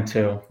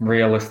 10-2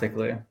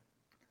 realistically.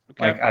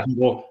 Okay. I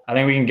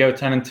think we can go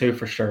 10-2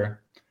 for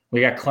sure. We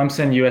got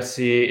Clemson,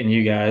 USC, and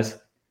you guys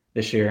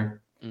this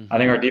year. Mm-hmm. I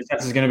think our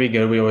defense is going to be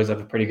good. We always have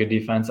a pretty good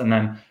defense, and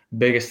then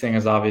biggest thing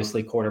is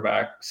obviously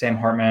quarterback. Sam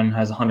Hartman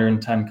has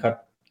 110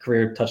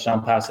 career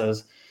touchdown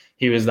passes.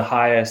 He was the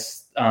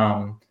highest. He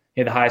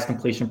had the highest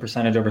completion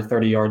percentage over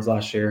 30 yards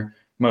last year.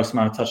 Most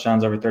amount of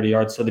touchdowns over 30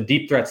 yards. So the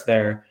deep threat's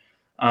there.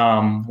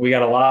 We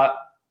got a lot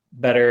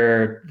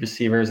better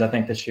receivers, I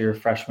think, this year,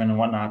 freshmen and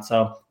whatnot.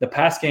 So the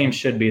pass game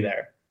should be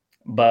there,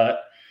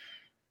 but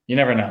you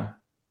never know.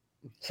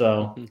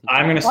 So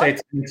I'm going to say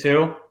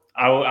 10-2.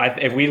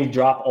 If we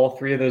drop all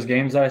three of those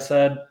games that I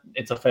said,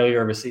 it's a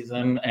failure of a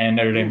season, and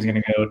Notre Dame's going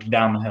to go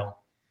down the hill.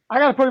 I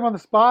got to put him on the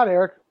spot,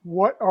 Eric.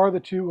 What are the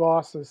 2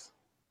 losses?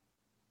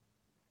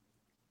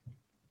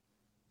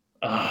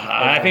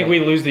 I think we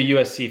lose the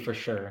USC for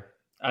sure.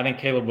 I think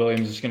Caleb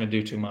Williams is going to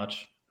do too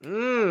much.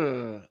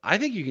 I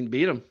think you can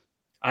beat them.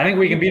 I think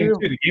we can beat him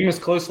too. The game was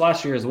close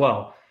last year as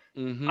well.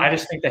 Mm-hmm. I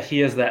just think that he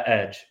has that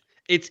edge.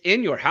 It's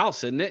in your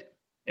house, isn't it?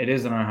 It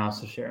is in our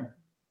house this year.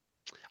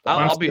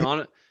 I'll be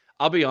honest.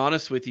 I'll be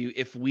honest with you.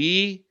 If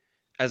we,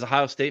 as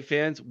Ohio State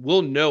fans,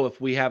 we'll know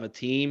if we have a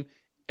team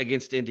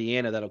against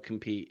Indiana that'll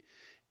compete,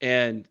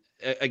 and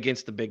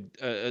against the big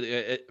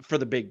for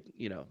the big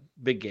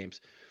big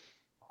games.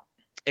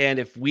 And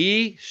if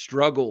we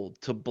struggle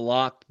to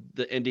block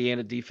the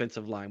Indiana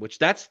defensive line, which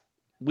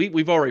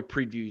we've already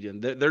previewed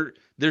them,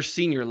 they're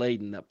senior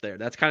laden up there.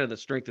 That's kind of the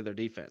strength of their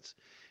defense.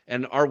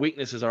 And our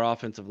weakness is our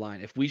offensive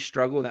line. If we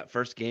struggle in that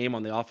first game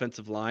on the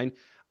offensive line,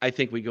 I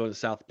think we go to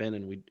South Bend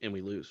and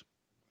we lose.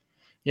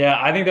 Yeah,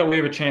 I think that we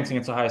have a chance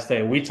against Ohio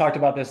State. We talked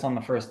about this on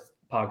the first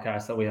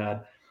podcast that we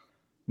had.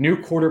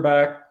 New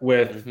quarterback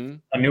with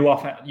a new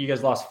offense. You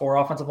guys lost 4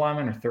 offensive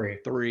linemen or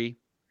 3?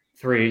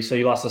 3. So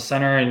you lost the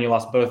center and you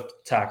lost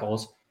both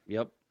tackles.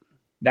 Yep.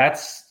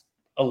 That's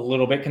a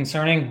little bit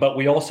concerning, but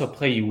we also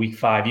play you week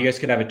 5. You guys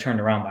could have it turned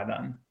around by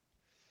then.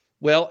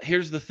 Well,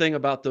 here's the thing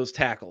about those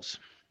tackles.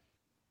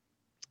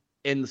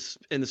 In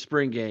the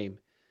spring game,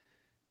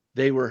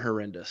 they were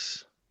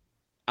horrendous.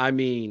 I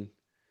mean,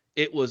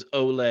 it was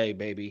Ole,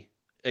 baby,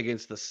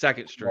 against the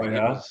second string.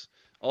 It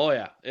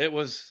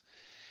was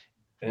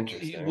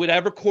interesting.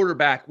 Whatever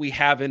quarterback we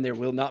have in there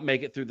will not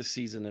make it through the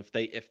season if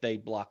they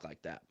block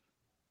like that.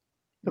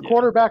 The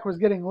quarterback was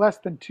getting less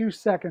than 2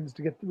 seconds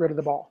to get rid of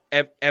the ball.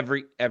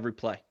 Every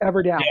play.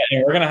 Every down. Yeah,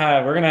 and we're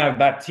gonna have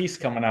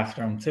Baptiste coming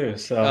after him too.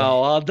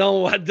 So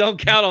don't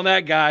count on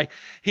that guy.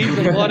 He's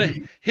the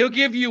one. He'll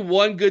give you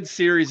one good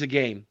series a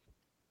game.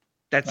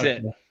 That's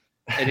it.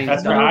 And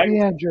he's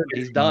done.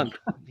 He's done.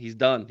 He's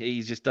done.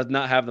 He just does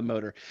not have the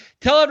motor.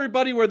 Tell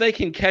everybody where they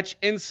can catch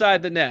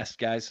Inside the Nest,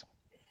 guys.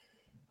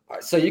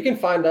 So you can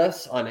find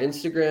us on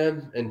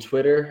Instagram and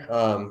Twitter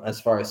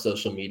as far as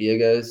social media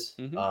goes.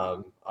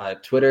 On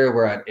Twitter,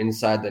 we're at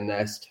Inside the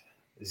Nest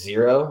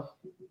 0,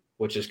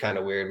 which is kind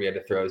of weird. We had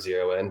to throw a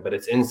 0 in, but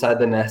it's Inside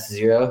the Nest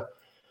 0.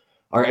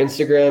 Our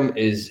Instagram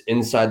is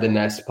Inside the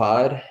Nest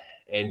Pod,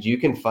 and you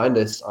can find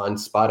us on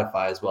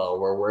Spotify as well.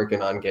 We're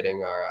working on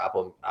getting our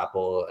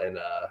Apple and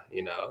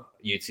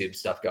YouTube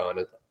stuff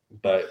going,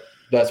 but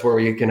that's where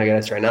you can get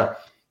us right now.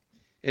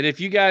 And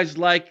if you guys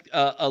like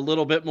a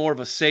little bit more of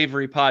a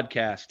savory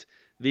podcast,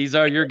 these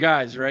are your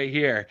guys right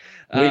here.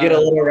 We get a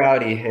little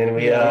rowdy, and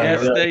we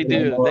yes, they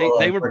do.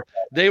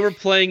 They were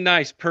playing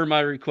nice per my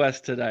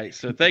request tonight.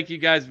 So thank you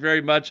guys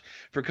very much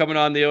for coming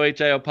on the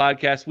OHIO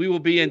podcast. We will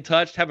be in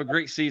touch. Have a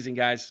great season,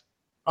 guys.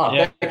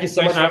 Thank you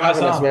so much for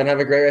having us, man. Have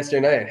a great rest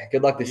of your night.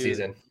 Good luck this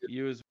season.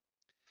 You as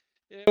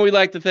well. And we'd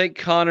like to thank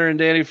Connor and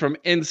Danny from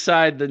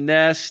Inside the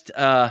Nest.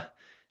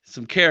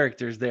 Some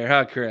characters there,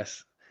 huh,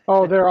 Chris?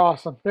 Oh, they're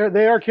awesome.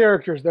 They are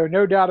characters, though,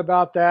 no doubt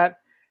about that.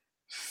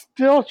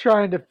 Still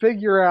trying to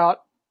figure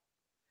out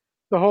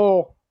the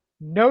whole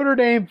Notre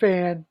Dame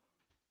fan,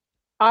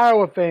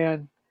 Iowa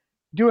fan,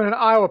 doing an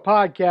Iowa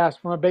podcast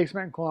from a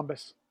basement in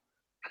Columbus.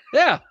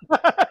 Yeah.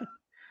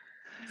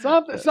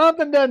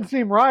 Something doesn't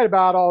seem right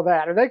about all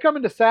that. Are they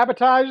coming to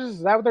sabotage us?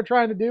 Is that what they're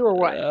trying to do, or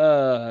what?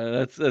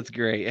 That's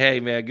great. Hey,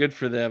 man, good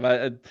for them.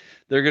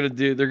 They're gonna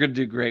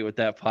do great with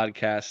that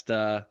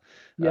podcast.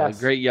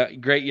 Yes.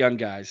 Great young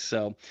guys.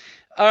 So,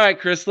 all right,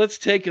 Chris, let's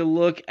take a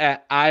look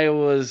at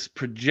Iowa's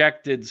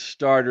projected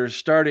starters,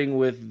 starting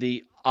with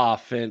the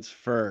offense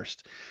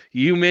first.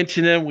 You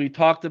mentioned him. We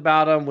talked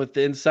about him with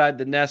the Inside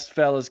the Nest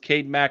fellas.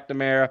 Cade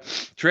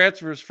McNamara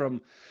transfers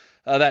from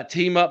that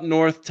team up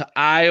north to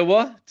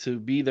Iowa to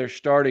be their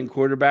starting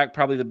quarterback,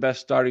 probably the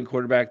best starting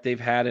quarterback they've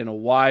had in a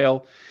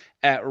while.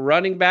 At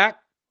running back,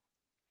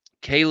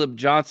 Caleb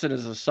Johnson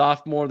is a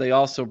sophomore. They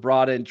also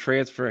brought in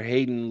transfer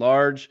Hayden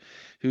Large,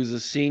 who's a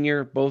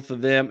senior, both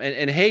of them.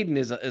 And Hayden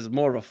is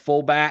more of a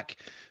fullback,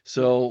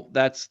 so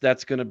that's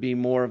going to be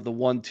more of the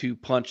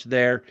 1-2 punch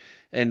there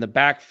in the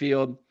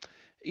backfield.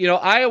 You know,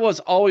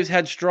 Iowa's always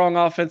had strong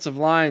offensive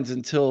lines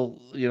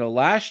until,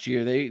 last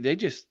year. They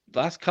just,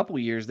 last couple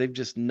of years, they've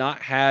just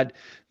not had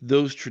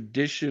those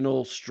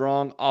traditional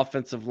strong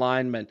offensive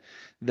linemen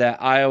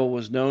that Iowa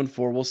was known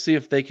for. We'll see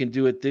if they can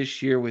do it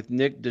this year with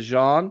Nick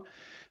DeJean,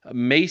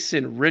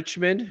 Mason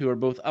Richmond, who are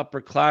both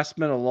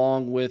upperclassmen,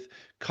 along with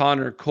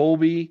Connor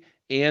Colby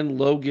and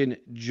Logan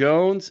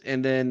Jones.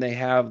 And then they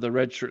have the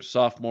redshirt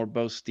sophomore,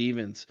 Bo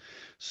Stevens.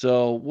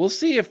 So we'll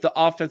see if the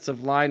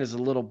offensive line is a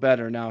little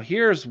better. Now,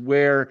 here's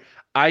where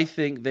I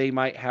think they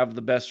might have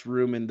the best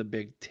room in the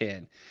Big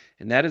Ten,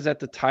 and that is at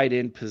the tight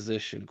end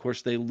position. Of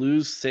course, they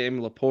lose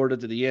Sam Laporta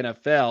to the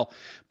NFL,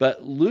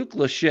 but Luke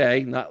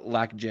Lachey, not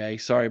Lac-J,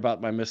 sorry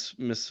about my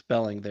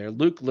misspelling there.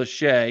 Luke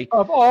Lachey.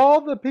 Of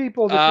all the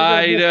people that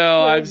I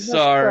know, I'm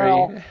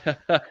sorry.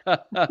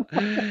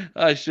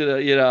 I should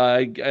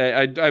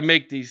have, I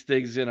make these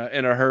things in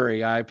a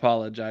hurry. I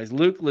apologize.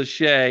 Luke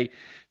Lachey,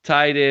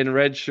 tight end,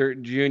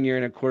 redshirt junior,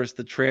 and of course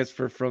the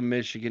transfer from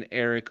Michigan,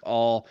 Eric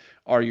All,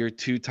 are your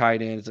 2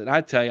 tight ends. And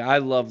I tell you, I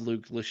love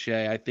Luke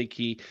Lachey. I think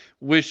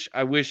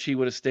I wish he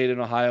would have stayed in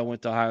Ohio,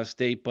 went to Ohio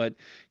State, but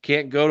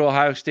can't go to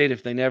Ohio State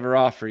if they never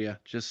offer you.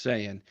 Just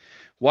saying.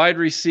 Wide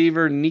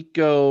receiver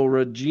Nico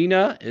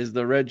Regina is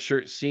the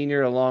redshirt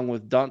senior, along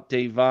with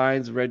Dante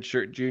Vines,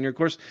 redshirt junior. Of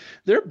course,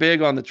 they're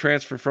big on the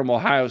transfer from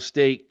Ohio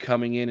State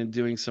coming in and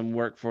doing some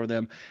work for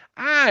them.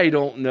 I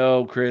don't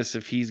know, Chris,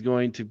 if he's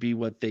going to be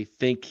what they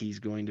think he's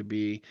going to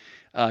be.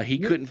 He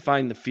couldn't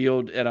find the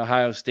field at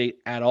Ohio State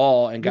at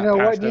all and got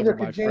passed over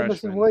by Neither could Jamison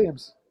freshmen.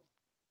 Williams.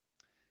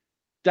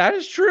 That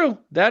is true.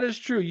 That is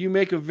true. You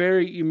make a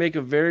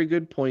very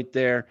good point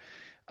there.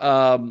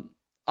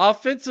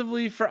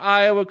 Offensively for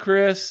Iowa,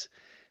 Chris,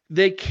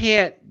 they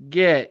can't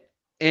get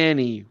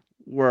any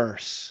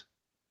worse.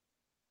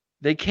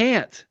 They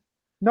can't.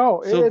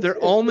 No, so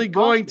they're only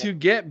going to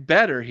get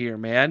better here,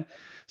 man.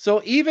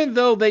 So even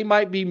though they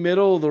might be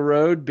middle of the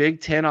road,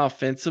 Big Ten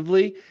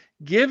offensively,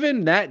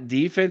 given that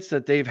defense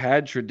that they've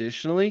had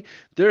traditionally,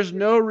 there's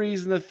no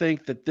reason to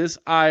think that this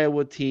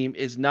Iowa team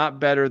is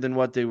not better than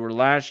what they were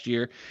last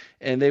year.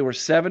 And they were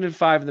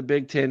 7-5 in the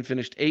Big Ten,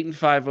 finished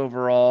 8-5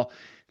 overall.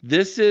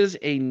 This is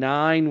a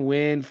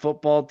 9-win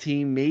football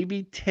team,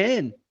 maybe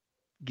 10,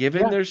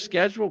 given their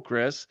schedule,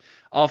 Chris.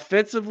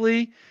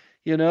 Offensively,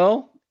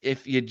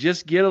 if you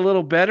just get a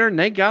little better, and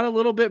they got a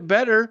little bit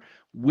better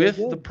with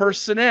the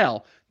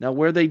personnel. Now,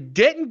 where they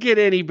didn't get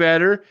any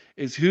better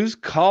is who's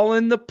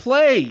calling the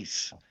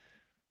plays.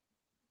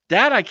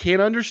 That I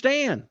can't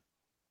understand.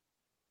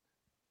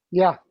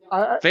 Yeah.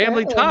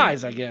 Family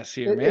ties, I guess,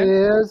 here, man. It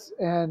is.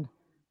 And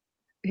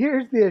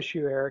here's the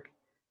issue, Eric.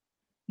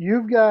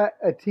 You've got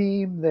a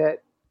team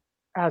that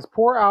has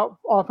poor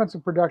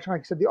offensive production.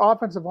 Like I said, the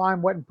offensive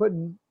line wasn't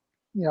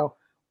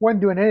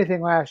doing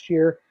anything last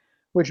year,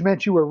 which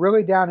meant you were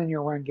really down in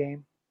your run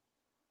game.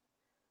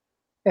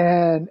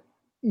 And,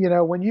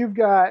 when you've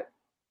got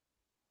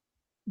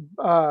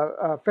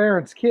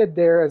Farron's kid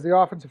there as the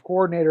offensive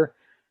coordinator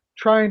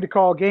trying to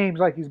call games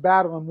like he's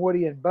battling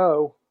Woody and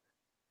Bo,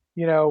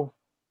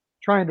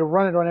 trying to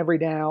run it on every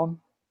down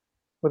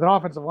with an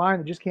offensive line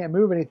that just can't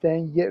move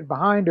anything. You get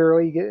behind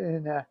early, you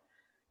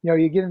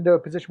get into a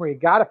position where you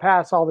got to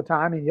pass all the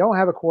time, and you don't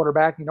have a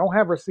quarterback, you don't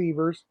have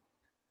receivers.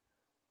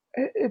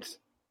 It's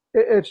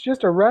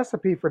just a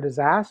recipe for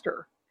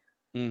disaster.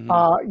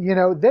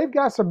 Mm-hmm. They've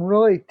got some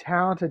really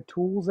talented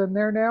tools in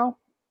there now.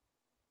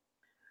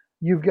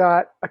 You've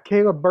got a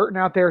Caleb Burton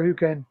out there who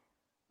can,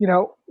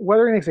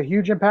 whether he makes a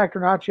huge impact or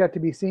not, yet to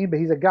be seen, but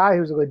he's a guy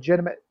who's a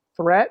legitimate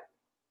threat.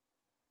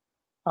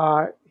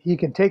 He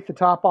can take the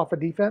top off of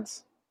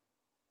defense.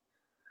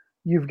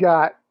 You've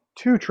got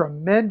two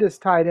tremendous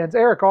tight ends.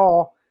 Eric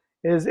All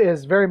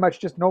is very much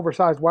just an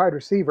oversized wide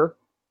receiver.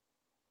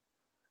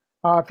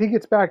 If he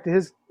gets back to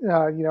his,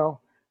 the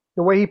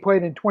way he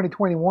played in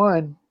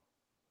 2021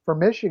 for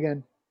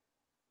Michigan,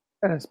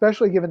 and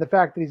especially given the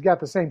fact that he's got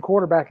the same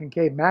quarterback in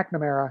Cade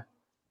McNamara,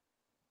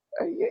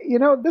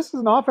 this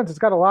is an offense that's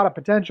got a lot of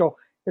potential.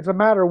 It's a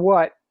matter of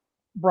what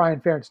Brian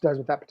Ferentz does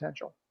with that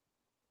potential.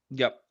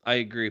 Yep, I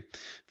agree.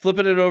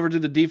 Flipping it over to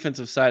the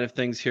defensive side of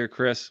things here,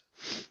 Chris.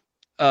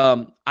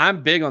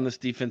 I'm big on this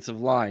defensive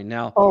line.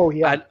 Now,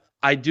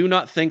 I do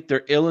not think they're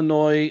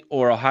Illinois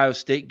or Ohio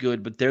State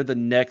good, but they're the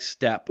next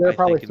step, I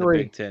think, in the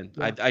Big Ten.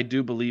 Yeah. I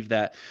do believe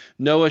that.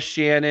 Noah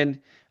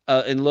Shannon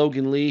and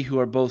Logan Lee, who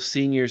are both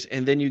seniors,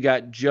 and then you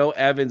got Joe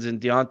Evans and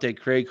Deontay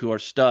Craig, who are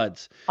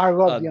studs. I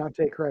love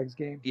Deontay Craig's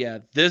game. Yeah,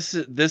 this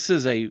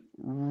is a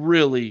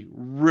really,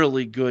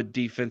 really good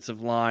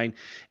defensive line,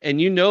 and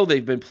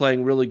they've been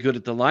playing really good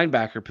at the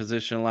linebacker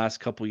position the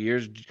last couple of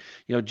years.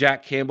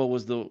 Jack Campbell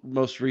was the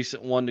most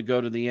recent one to go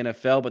to the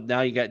NFL, but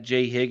now you got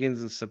Jay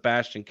Higgins and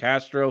Sebastian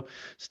Castro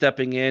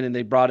stepping in, and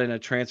they brought in a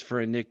transfer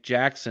in Nick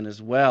Jackson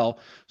as well.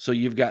 So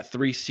you've got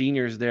three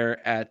seniors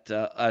there at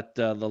the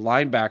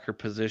linebacker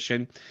position.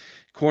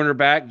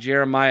 Cornerback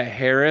Jeremiah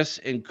Harris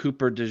and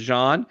Cooper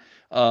DeJean,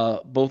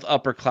 both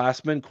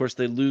upperclassmen. Of course,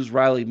 they lose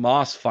Riley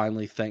Moss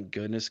finally, thank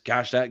goodness.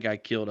 Gosh, that guy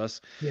killed us.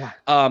 Yeah.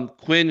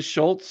 Quinn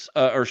Schultz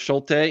or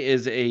Schulte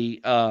is a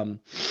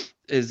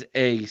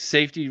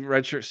safety,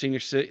 redshirt senior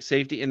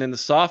safety, and then the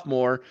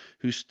sophomore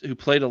who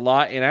played a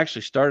lot and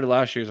actually started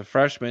last year as a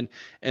freshman,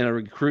 and a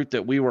recruit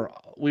that we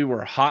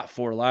were hot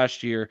for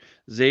last year,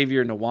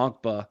 Xavier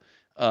Nwankpa.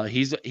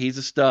 He's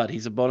a stud.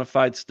 He's a bona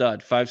fide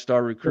stud,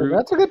 5-star recruit. Yeah,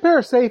 that's a good pair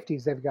of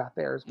safeties they've got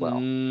there as well.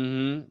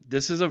 Mm-hmm.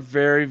 This is a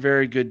very,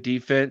 very good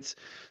defense.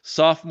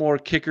 Sophomore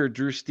kicker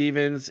Drew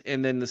Stevens,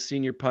 and then the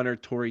senior punter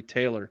Torrey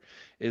Taylor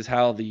is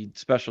how the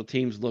special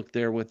teams look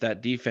there with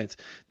that defense.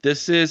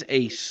 This is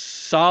a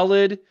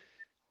solid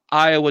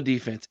Iowa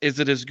defense. Is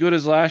it as good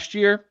as last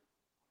year?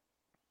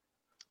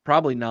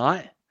 Probably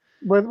not.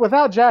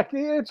 Without Jack,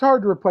 it's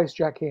hard to replace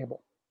Jack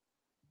Campbell.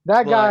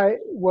 That guy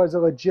was a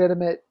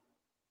legitimate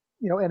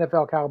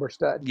NFL caliber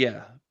stud.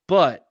 Yeah,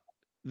 but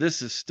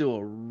this is still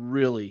a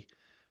really,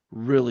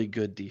 really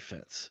good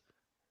defense.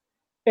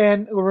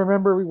 And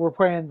remember, we were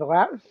playing the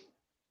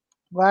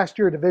last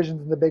year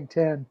divisions in the Big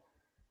Ten,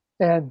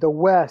 and the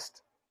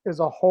West is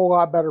a whole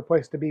lot better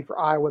place to be for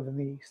Iowa than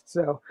the East.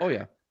 So, oh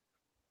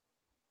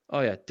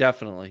yeah,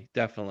 definitely.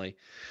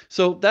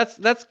 So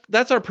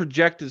that's our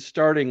projected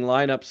starting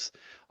lineups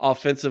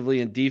offensively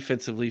and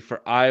defensively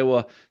for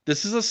Iowa.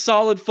 This is a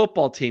solid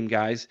football team,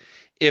 guys.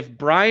 If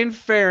Brian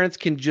Ferentz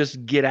can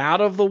just get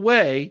out of the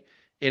way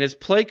in his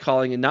play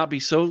calling and not be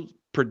so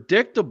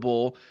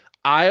predictable,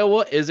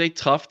 Iowa is a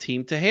tough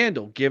team to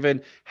handle,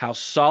 given how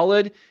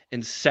solid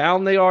and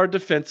sound they are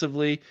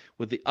defensively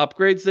with the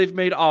upgrades they've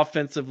made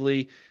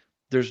offensively.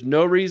 There's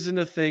no reason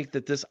to think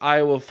that this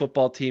Iowa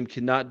football team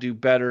cannot do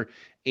better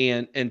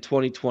in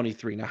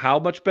 2023. Now, how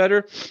much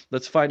better?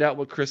 Let's find out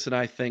what Chris and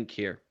I think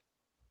here.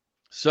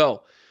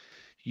 So,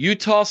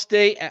 Utah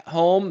State at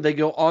home. They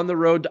go on the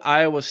road to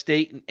Iowa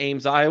State in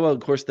Ames, Iowa.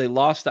 Of course, they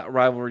lost that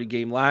rivalry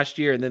game last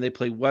year, and then they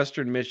play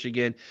Western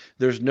Michigan.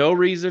 There's no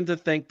reason to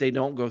think they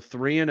don't go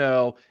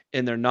 3-0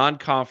 in their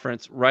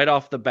non-conference right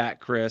off the bat,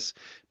 Chris,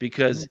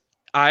 because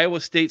Iowa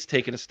State's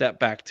taken a step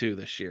back too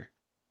this year.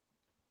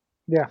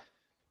 Yeah.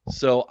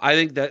 So I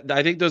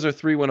think those are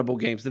 3 winnable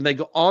games. Then they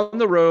go on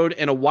the road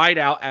in a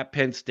whiteout at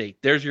Penn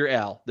State. There's your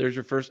L. There's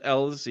your first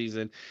L of the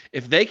season.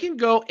 If they can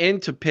go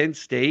into Penn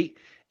State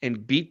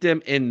and beat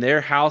them in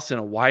their house in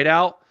a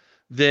whiteout,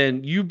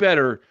 then you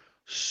better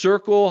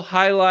circle,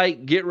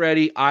 highlight, get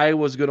ready.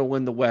 Iowa's going to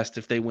win the West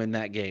if they win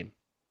that game.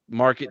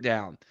 Mark it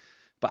down.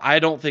 But I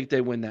don't think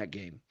they win that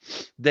game.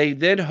 They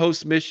then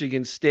host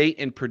Michigan State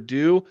and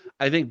Purdue.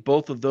 I think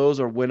both of those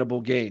are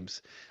winnable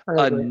games.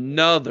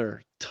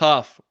 Another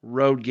tough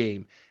road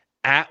game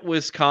at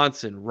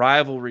Wisconsin,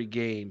 rivalry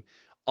game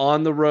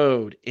on the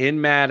road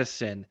in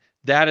Madison.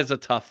 That is a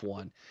tough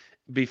one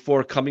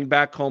before coming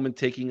back home and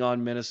taking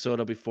on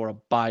Minnesota before a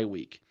bye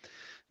week.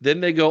 Then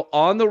they go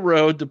on the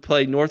road to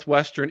play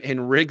Northwestern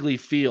in Wrigley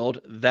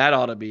Field. That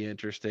ought to be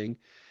interesting.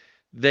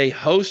 They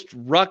host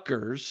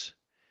Rutgers,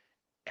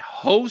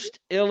 host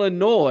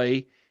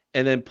Illinois,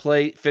 and then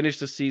finish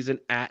the season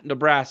at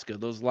Nebraska.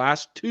 Those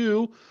last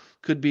 2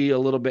 could be a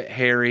little bit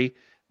hairy.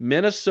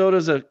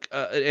 Minnesota's an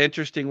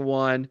interesting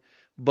one,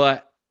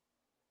 but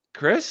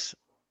Chris,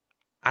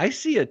 I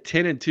see a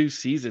 10-2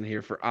 season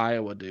here for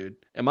Iowa, dude.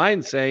 Am I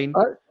insane?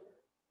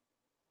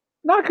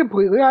 Not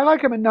completely. I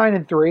like them at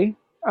 9-3.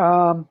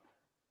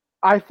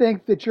 I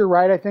think that you're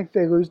right. I think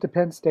they lose to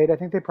Penn State. I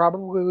think they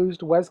probably lose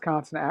to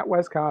Wisconsin at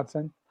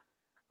Wisconsin.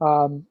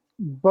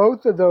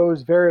 Both of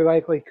those very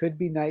likely could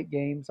be night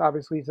games.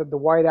 Obviously, you said the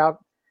whiteout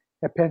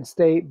at Penn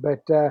State,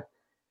 but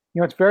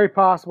it's very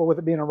possible with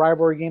it being a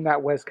rivalry game.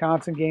 That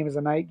Wisconsin game is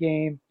a night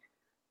game.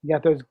 You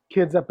got those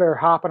kids up there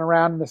hopping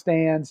around in the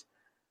stands.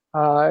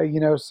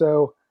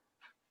 So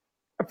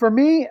for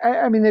me,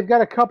 I mean, they've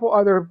got a couple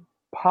other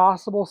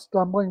possible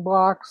stumbling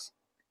blocks.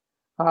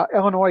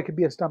 Illinois could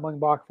be a stumbling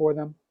block for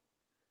them.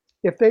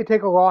 If they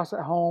take a loss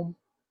at home,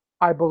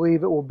 I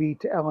believe it will be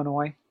to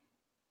Illinois.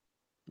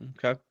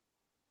 Okay.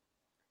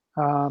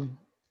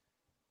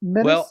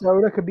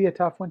 Minnesota could be a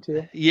tough one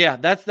too. Yeah,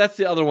 that's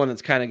the other one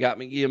that's kind of got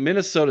me. Yeah,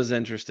 Minnesota's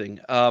interesting.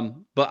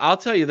 But I'll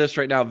tell you this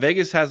right now: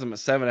 Vegas has them at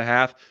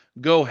 7.5.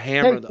 Go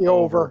hammer the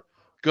over.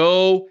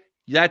 Go.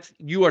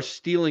 You are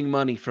stealing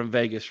money from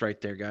Vegas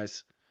right there,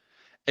 guys.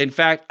 In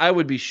fact, I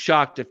would be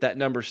shocked if that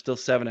number is still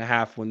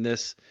 7.5 when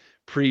this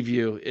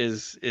preview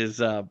is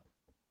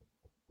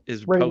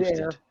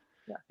posted.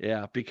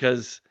 Yeah,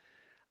 because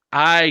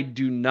I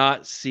do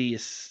not see a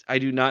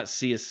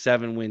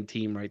 7-win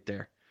team right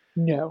there.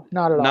 No,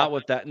 not at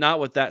all. Not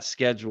with that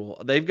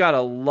schedule. They've got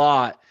a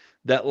lot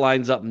that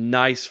lines up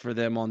nice for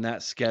them on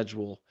that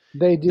schedule.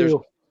 They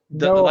do.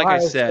 Like Ohio I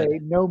said,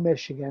 State, no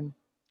Michigan.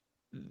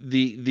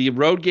 The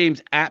road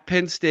games at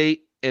Penn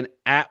State and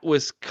at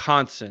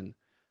Wisconsin,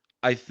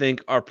 I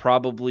think, are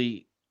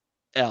probably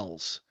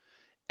L's.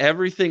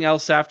 Everything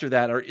else after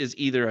that is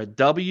either a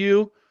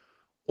W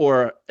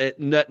or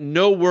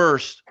no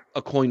worse,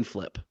 a coin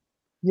flip.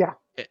 Yeah.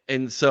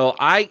 And so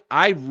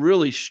I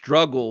really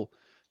struggle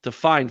to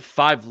find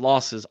 5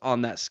 losses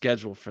on that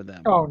schedule for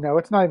them. Oh, no,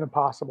 it's not even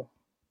possible.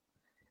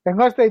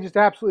 Unless they just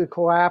absolutely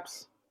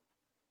collapse,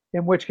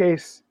 in which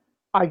case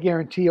I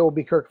guarantee it will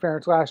be Kirk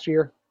Ferentz last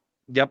year.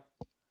 Yep.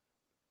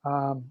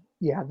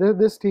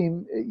 This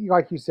team,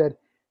 like you said,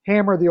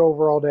 hammer the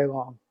over all day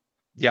long.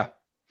 Yeah.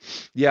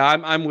 Yeah,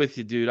 I'm with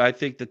you, dude. I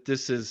think that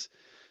this is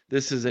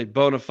a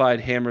bona fide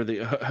hammer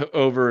the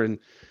over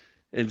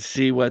and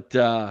see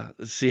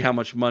how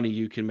much money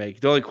you can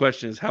make. The only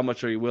question is how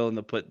much are you willing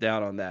to put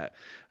down on that?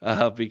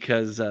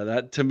 Because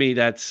that to me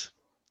that's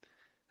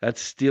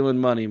stealing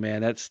money,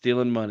 man. That's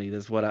stealing money.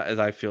 That's what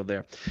I feel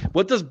there.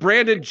 What does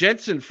Brandon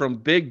Jensen from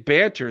Big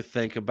Banter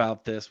think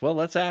about this? Well,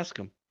 let's ask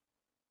him.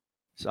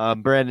 So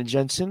I'm Brandon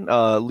Jensen,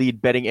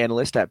 lead betting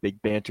analyst at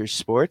Big Banter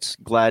Sports.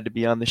 Glad to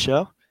be on the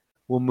show.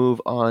 We'll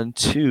move on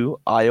to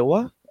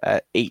Iowa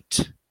at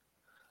 8.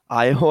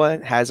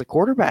 Iowa has a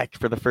quarterback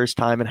for the first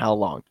time in how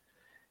long?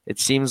 It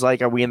seems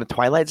like, are we in the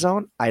twilight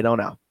zone? I don't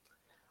know.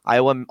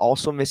 Iowa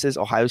also misses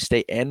Ohio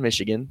State and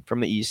Michigan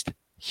from the East.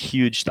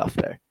 Huge stuff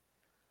there.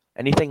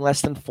 Anything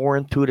less than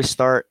 4-2 to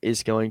start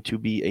is going to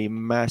be a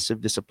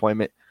massive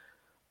disappointment.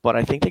 But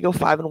I think they go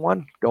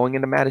 5-1 going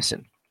into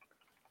Madison.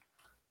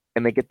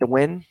 And they get the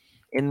win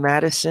in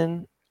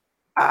Madison.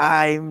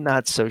 I'm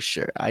not so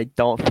sure. I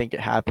don't think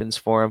it happens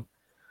for them.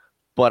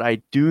 But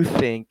I do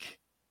think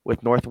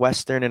with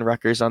Northwestern and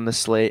Rutgers on the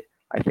slate,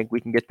 I think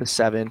we can get to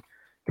 7.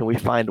 Can we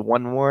find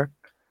one more?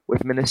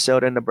 with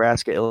Minnesota,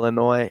 Nebraska,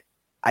 Illinois.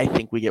 I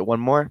think we get one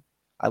more.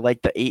 I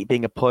like the 8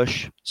 being a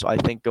push, so I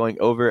think going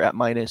over at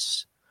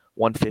minus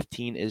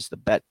 115 is the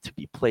bet to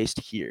be placed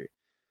here.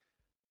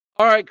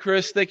 All right,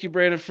 Chris. Thank you,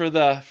 Brandon, for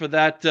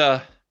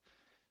that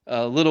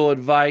little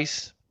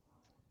advice.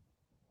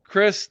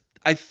 Chris,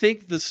 I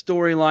think the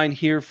storyline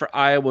here for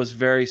Iowa is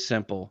very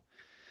simple.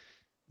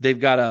 They've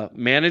got a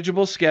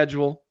manageable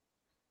schedule.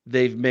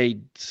 They've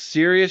made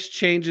serious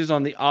changes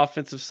on the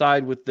offensive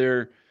side with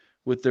their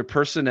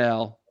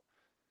personnel.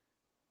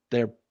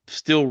 They're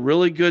still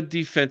really good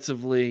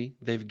defensively.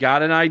 They've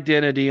got an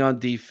identity on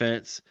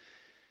defense.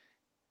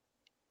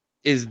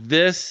 Is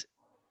this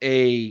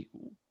a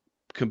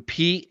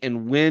compete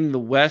and win the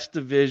West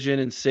Division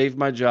and save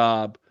my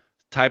job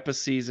type of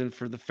season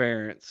for the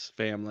Ferentz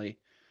family?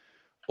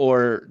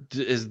 Or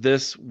is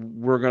this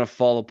we're going to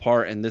fall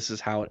apart and this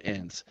is how it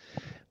ends?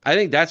 I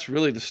think that's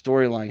really the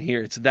storyline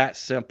here. It's that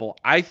simple.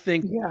 I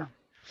think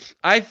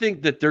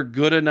that they're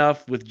good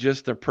enough with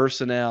just their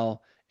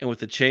personnel and with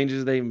the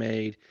changes they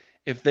made.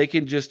 If they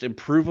can just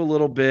improve a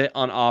little bit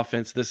on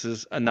offense, this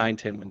is a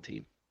 9-10 win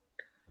team.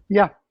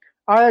 Yeah,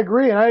 I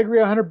agree, and I agree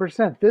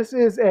 100%. This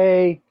is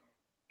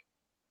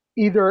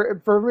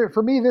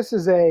for me, this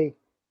is a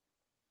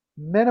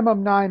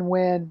minimum 9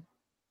 win,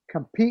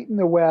 compete in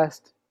the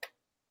West,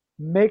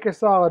 make a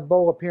solid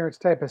bowl appearance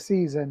type of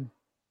season,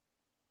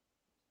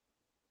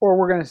 or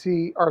we're going to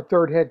see our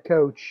third head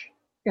coach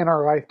in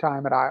our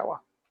lifetime at Iowa.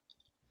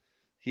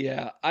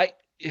 Yeah,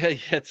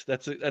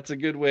 that's a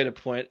good way to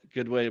put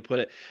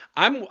it.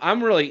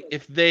 I'm really,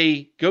 if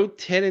they go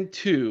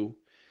 10-2,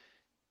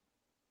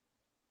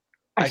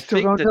 I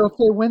still don't know if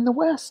they win the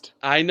West.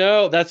 I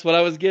know, that's what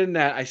I was getting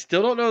at. I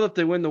still don't know if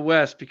they win the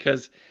West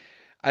because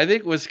I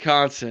think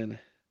Wisconsin.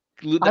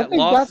 I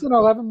think that's an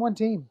 11-1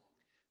 team.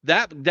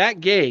 That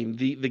game,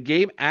 the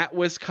game at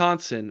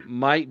Wisconsin,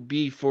 might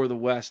be for the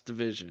West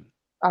Division.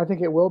 I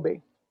think it will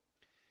be.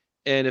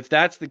 And if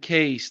that's the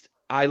case,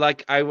 I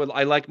like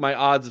my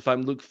odds if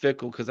I'm Luke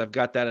Fickell because I've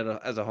got that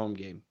as a home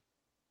game.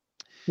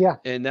 Yeah,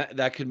 and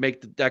that could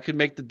make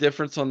the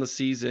difference on the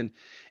season.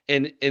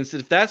 And so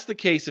if that's the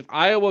case, if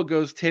Iowa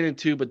goes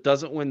 10-2 but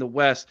doesn't win the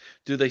West,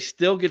 do they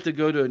still get to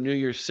go to a New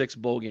Year's Six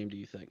bowl game? Do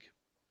you think?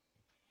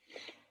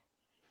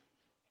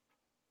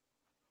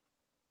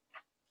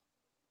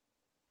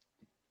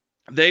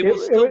 They will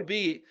still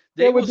be.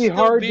 It would be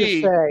hard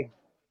to say.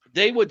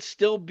 They would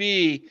still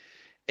be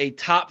a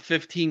top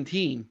 15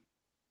 team.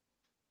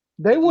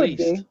 They would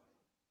be.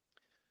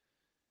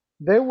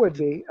 They would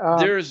be.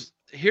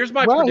 Here's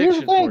my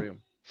prediction for you.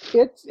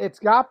 It's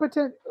got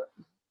potential.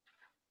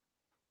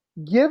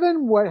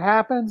 Given what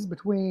happens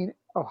between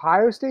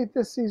Ohio State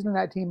this season and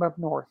that team up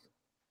north,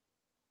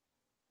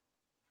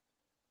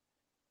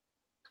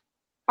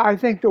 I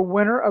think the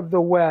winner of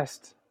the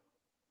West.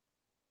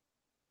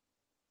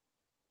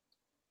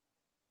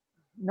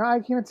 No, I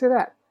can't say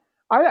that.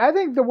 I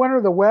think the winner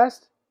of the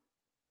West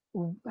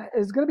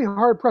is going to be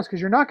hard pressed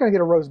because you're not going to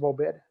get a Rose Bowl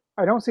bid.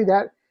 I don't see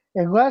that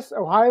unless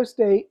Ohio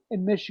State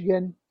and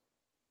Michigan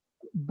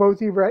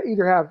both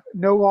either have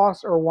no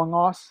loss or one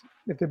loss.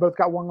 If they both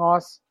got one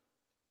loss,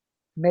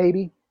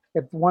 maybe.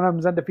 If one of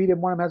them's undefeated,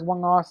 one of them has one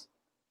loss,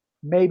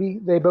 maybe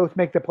they both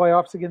make the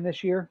playoffs again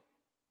this year.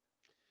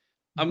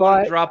 I'm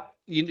going to drop.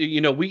 You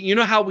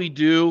know how we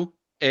do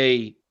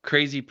a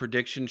crazy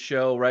prediction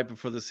show right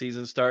before the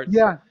season starts.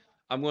 Yeah.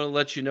 I'm going to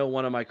let you know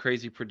one of my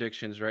crazy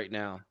predictions right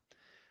now.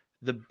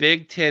 The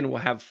Big Ten will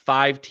have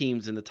 5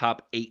 teams in the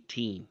top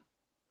 18.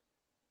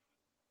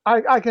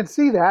 I can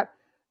see that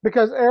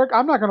because, Eric,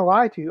 I'm not going to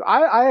lie to you.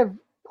 I have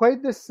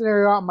played this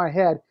scenario out in my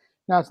head.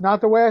 Now, it's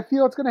not the way I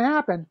feel it's going to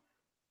happen.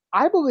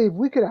 I believe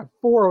we could have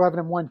 4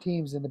 11-1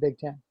 teams in the Big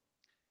Ten.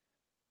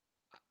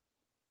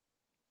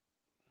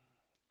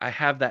 I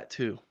have that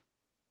too,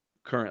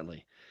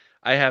 currently.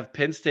 I have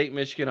Penn State,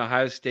 Michigan,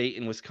 Ohio State,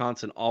 and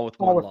Wisconsin all with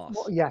one loss.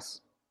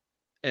 Yes.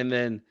 And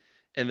then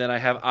I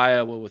have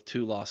Iowa with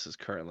 2 losses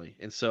currently.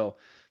 And so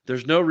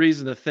there's no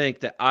reason to think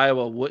that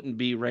Iowa wouldn't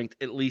be ranked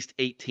at least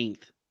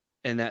 18th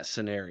in that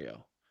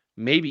scenario,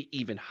 maybe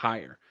even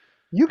higher.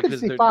 You could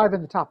see 5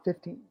 in the top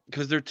 15.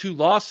 Because their 2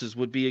 losses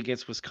would be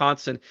against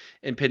Wisconsin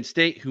and Penn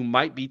State, who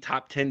might be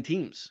top 10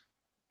 teams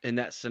in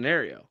that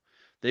scenario.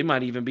 They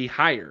might even be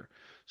higher.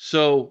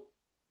 So,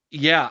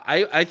 yeah,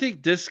 I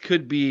think this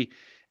could be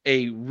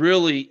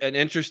an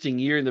interesting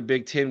year in the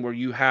Big Ten where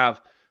you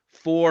have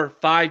 4,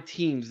 5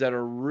 teams that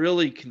are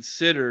really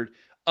considered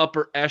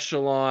upper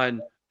echelon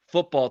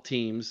football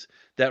teams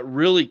that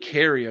really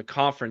carry a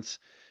conference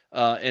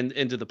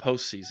into the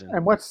postseason.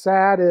 And what's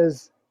sad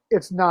is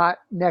it's not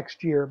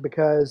next year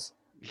because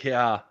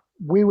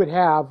we would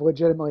have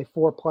legitimately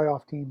 4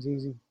 playoff teams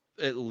easy.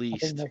 At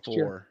least 4.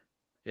 Year.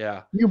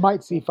 Yeah. You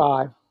might see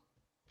 5.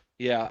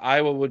 Yeah,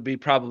 Iowa would be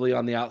probably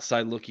on the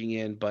outside looking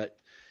in, but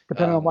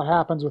depending on what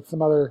happens with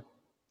some other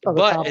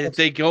but if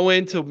they go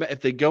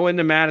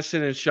into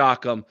Madison and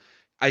shock them,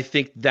 I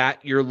think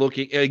that you're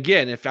looking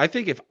again. If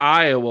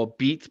Iowa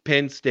beats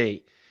Penn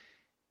State,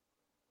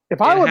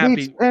 if Iowa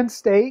beats Penn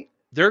State,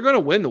 they're going to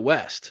win the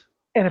West.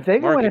 And if they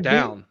go Mark in it and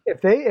down.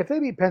 if they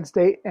beat Penn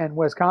State and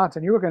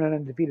Wisconsin, you're looking at an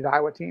undefeated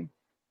Iowa team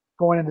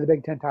going into the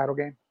Big Ten title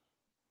game.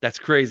 That's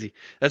crazy.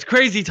 That's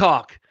crazy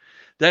talk.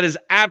 That is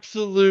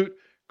absolute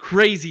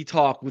crazy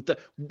talk.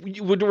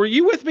 Were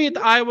you with me at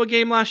the Iowa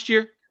game last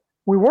year?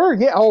 We were,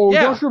 yeah. Oh,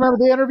 Yeah. don't you remember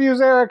the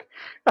interviews, Eric?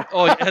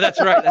 Oh, yeah, that's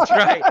right. That's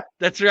right.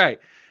 That's right.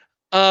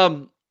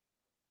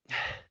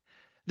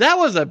 That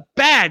was a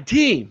bad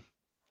team.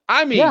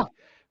 I mean,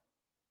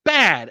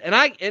 bad. And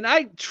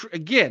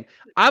again,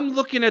 I'm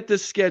looking at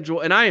this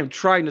schedule and I am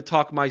trying to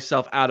talk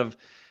myself out of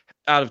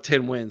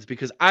 10 wins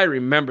because I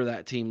remember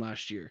that team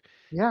last year.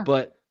 Yeah.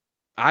 But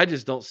I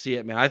just don't see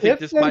it, man. I think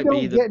this If might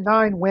be they don't get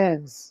 9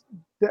 wins,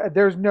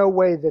 there's no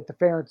way that the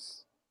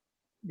Ferentz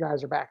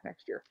guys are back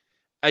next year.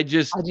 I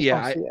just don't see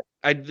it.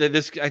 I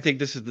think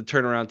this is the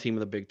turnaround team of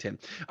the Big Ten.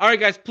 All right,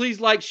 guys,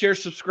 please like, share,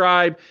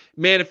 subscribe.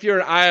 Man, if you're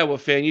an Iowa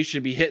fan, you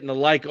should be hitting the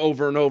like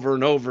over and over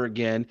and over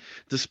again,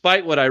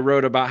 despite what I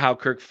wrote about how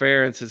Kirk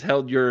Ferentz has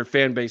held your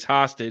fan base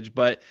hostage.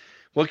 But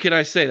what can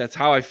I say? That's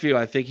how I feel.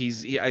 I think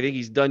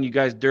he's done you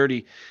guys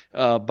dirty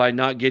by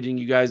not getting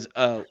you guys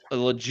a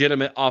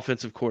legitimate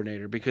offensive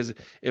coordinator. Because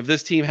if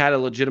this team had a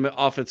legitimate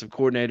offensive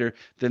coordinator,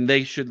 then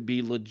they should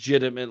be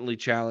legitimately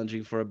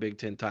challenging for a Big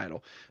Ten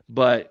title.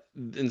 But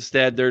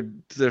instead, they're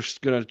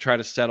going to try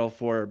to settle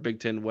for a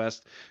Big Ten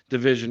West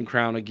division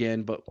crown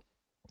again,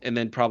 and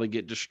then probably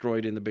get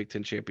destroyed in the Big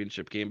Ten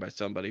championship game by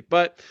somebody.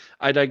 But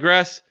I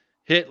digress.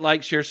 Hit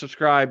like, share,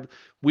 subscribe.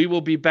 We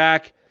will be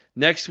back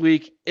next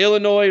week.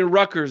 Illinois and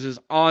Rutgers is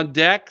on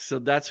deck, so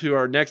that's who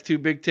our next 2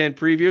 Big Ten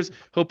previews.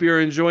 Hope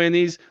you're enjoying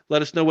these.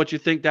 Let us know what you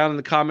think down in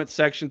the comments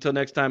section. Until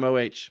next time,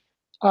 OH.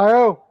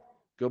 Oh.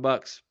 Go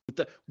Bucks.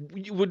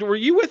 Were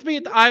you with me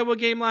at the Iowa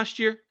game last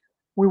year?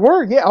 We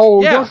were, yeah.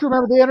 Oh, yeah. Don't you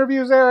remember the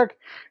interviews, Eric?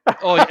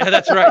 Oh, yeah,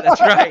 that's right.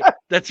 That's right.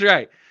 That's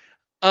right.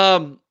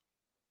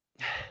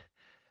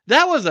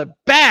 That was a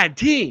bad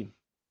team.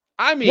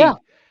 I mean,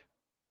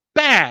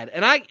 bad.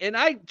 And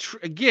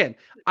again,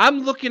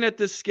 I'm looking at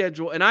this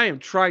schedule and I am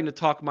trying to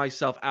talk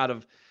myself out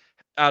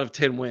of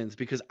 10 wins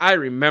because I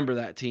remember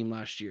that team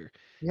last year.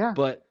 Yeah.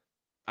 But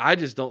I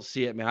just don't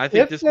see it, man. I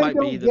think this might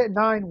be if they don't get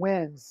 9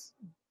 wins,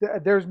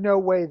 there's no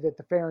way that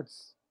the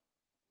Ferentz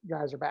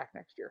guys are back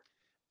next year.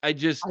 I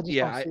just don't see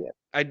it.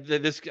 I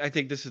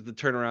think this is the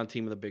turnaround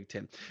team of the Big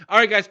Ten. All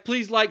right, guys,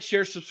 please like,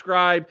 share,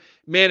 subscribe.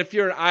 Man, if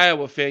you're an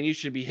Iowa fan, you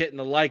should be hitting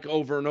the like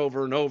over and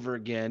over and over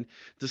again,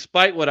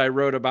 despite what I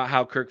wrote about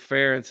how Kirk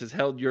Ferentz has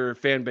held your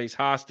fan base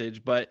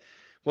hostage. But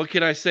what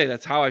can I say?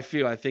 That's how I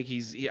feel. I think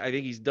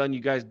he's done you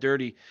guys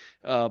dirty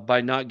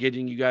by not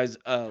getting you guys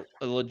a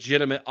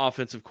legitimate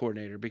offensive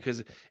coordinator.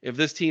 Because if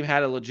this team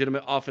had a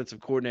legitimate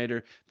offensive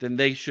coordinator, then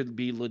they should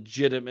be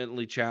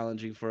legitimately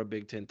challenging for a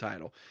Big Ten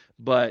title.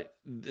 But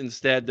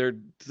instead, they're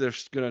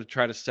going to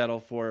try to settle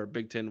for a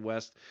Big Ten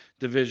West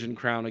division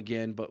crown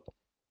again,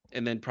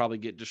 and then probably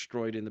get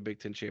destroyed in the Big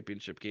Ten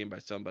championship game by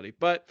somebody.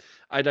 But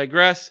I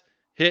digress.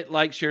 Hit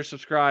like, share,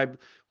 subscribe.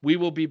 We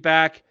will be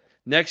back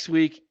next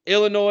week.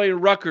 Illinois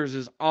and Rutgers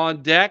is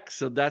on deck,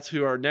 so that's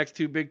who our next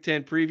 2 Big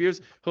Ten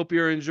previews. Hope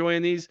you're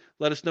enjoying these.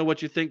 Let us know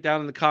what you think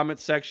down in the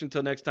comments section.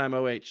 Until next time,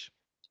 OH.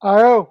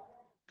 Oh.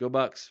 Go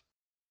Bucks.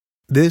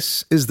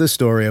 This is the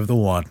story of the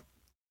one.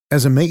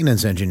 As a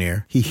maintenance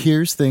engineer, he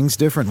hears things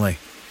differently.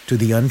 To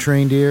the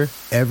untrained ear,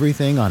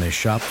 everything on his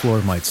shop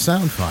floor might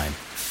sound fine,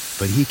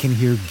 but he can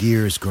hear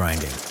gears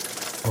grinding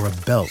or a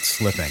belt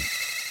slipping.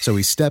 So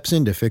he steps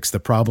in to fix the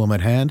problem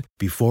at hand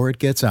before it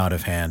gets out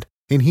of hand.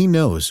 And he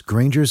knows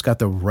Grainger's got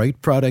the right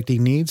product he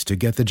needs to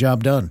get the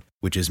job done,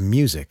 which is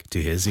music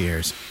to his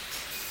ears.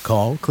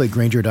 Call, click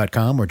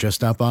Grainger.com, or just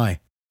stop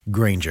by.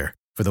 Grainger,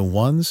 for the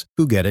ones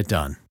who get it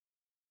done.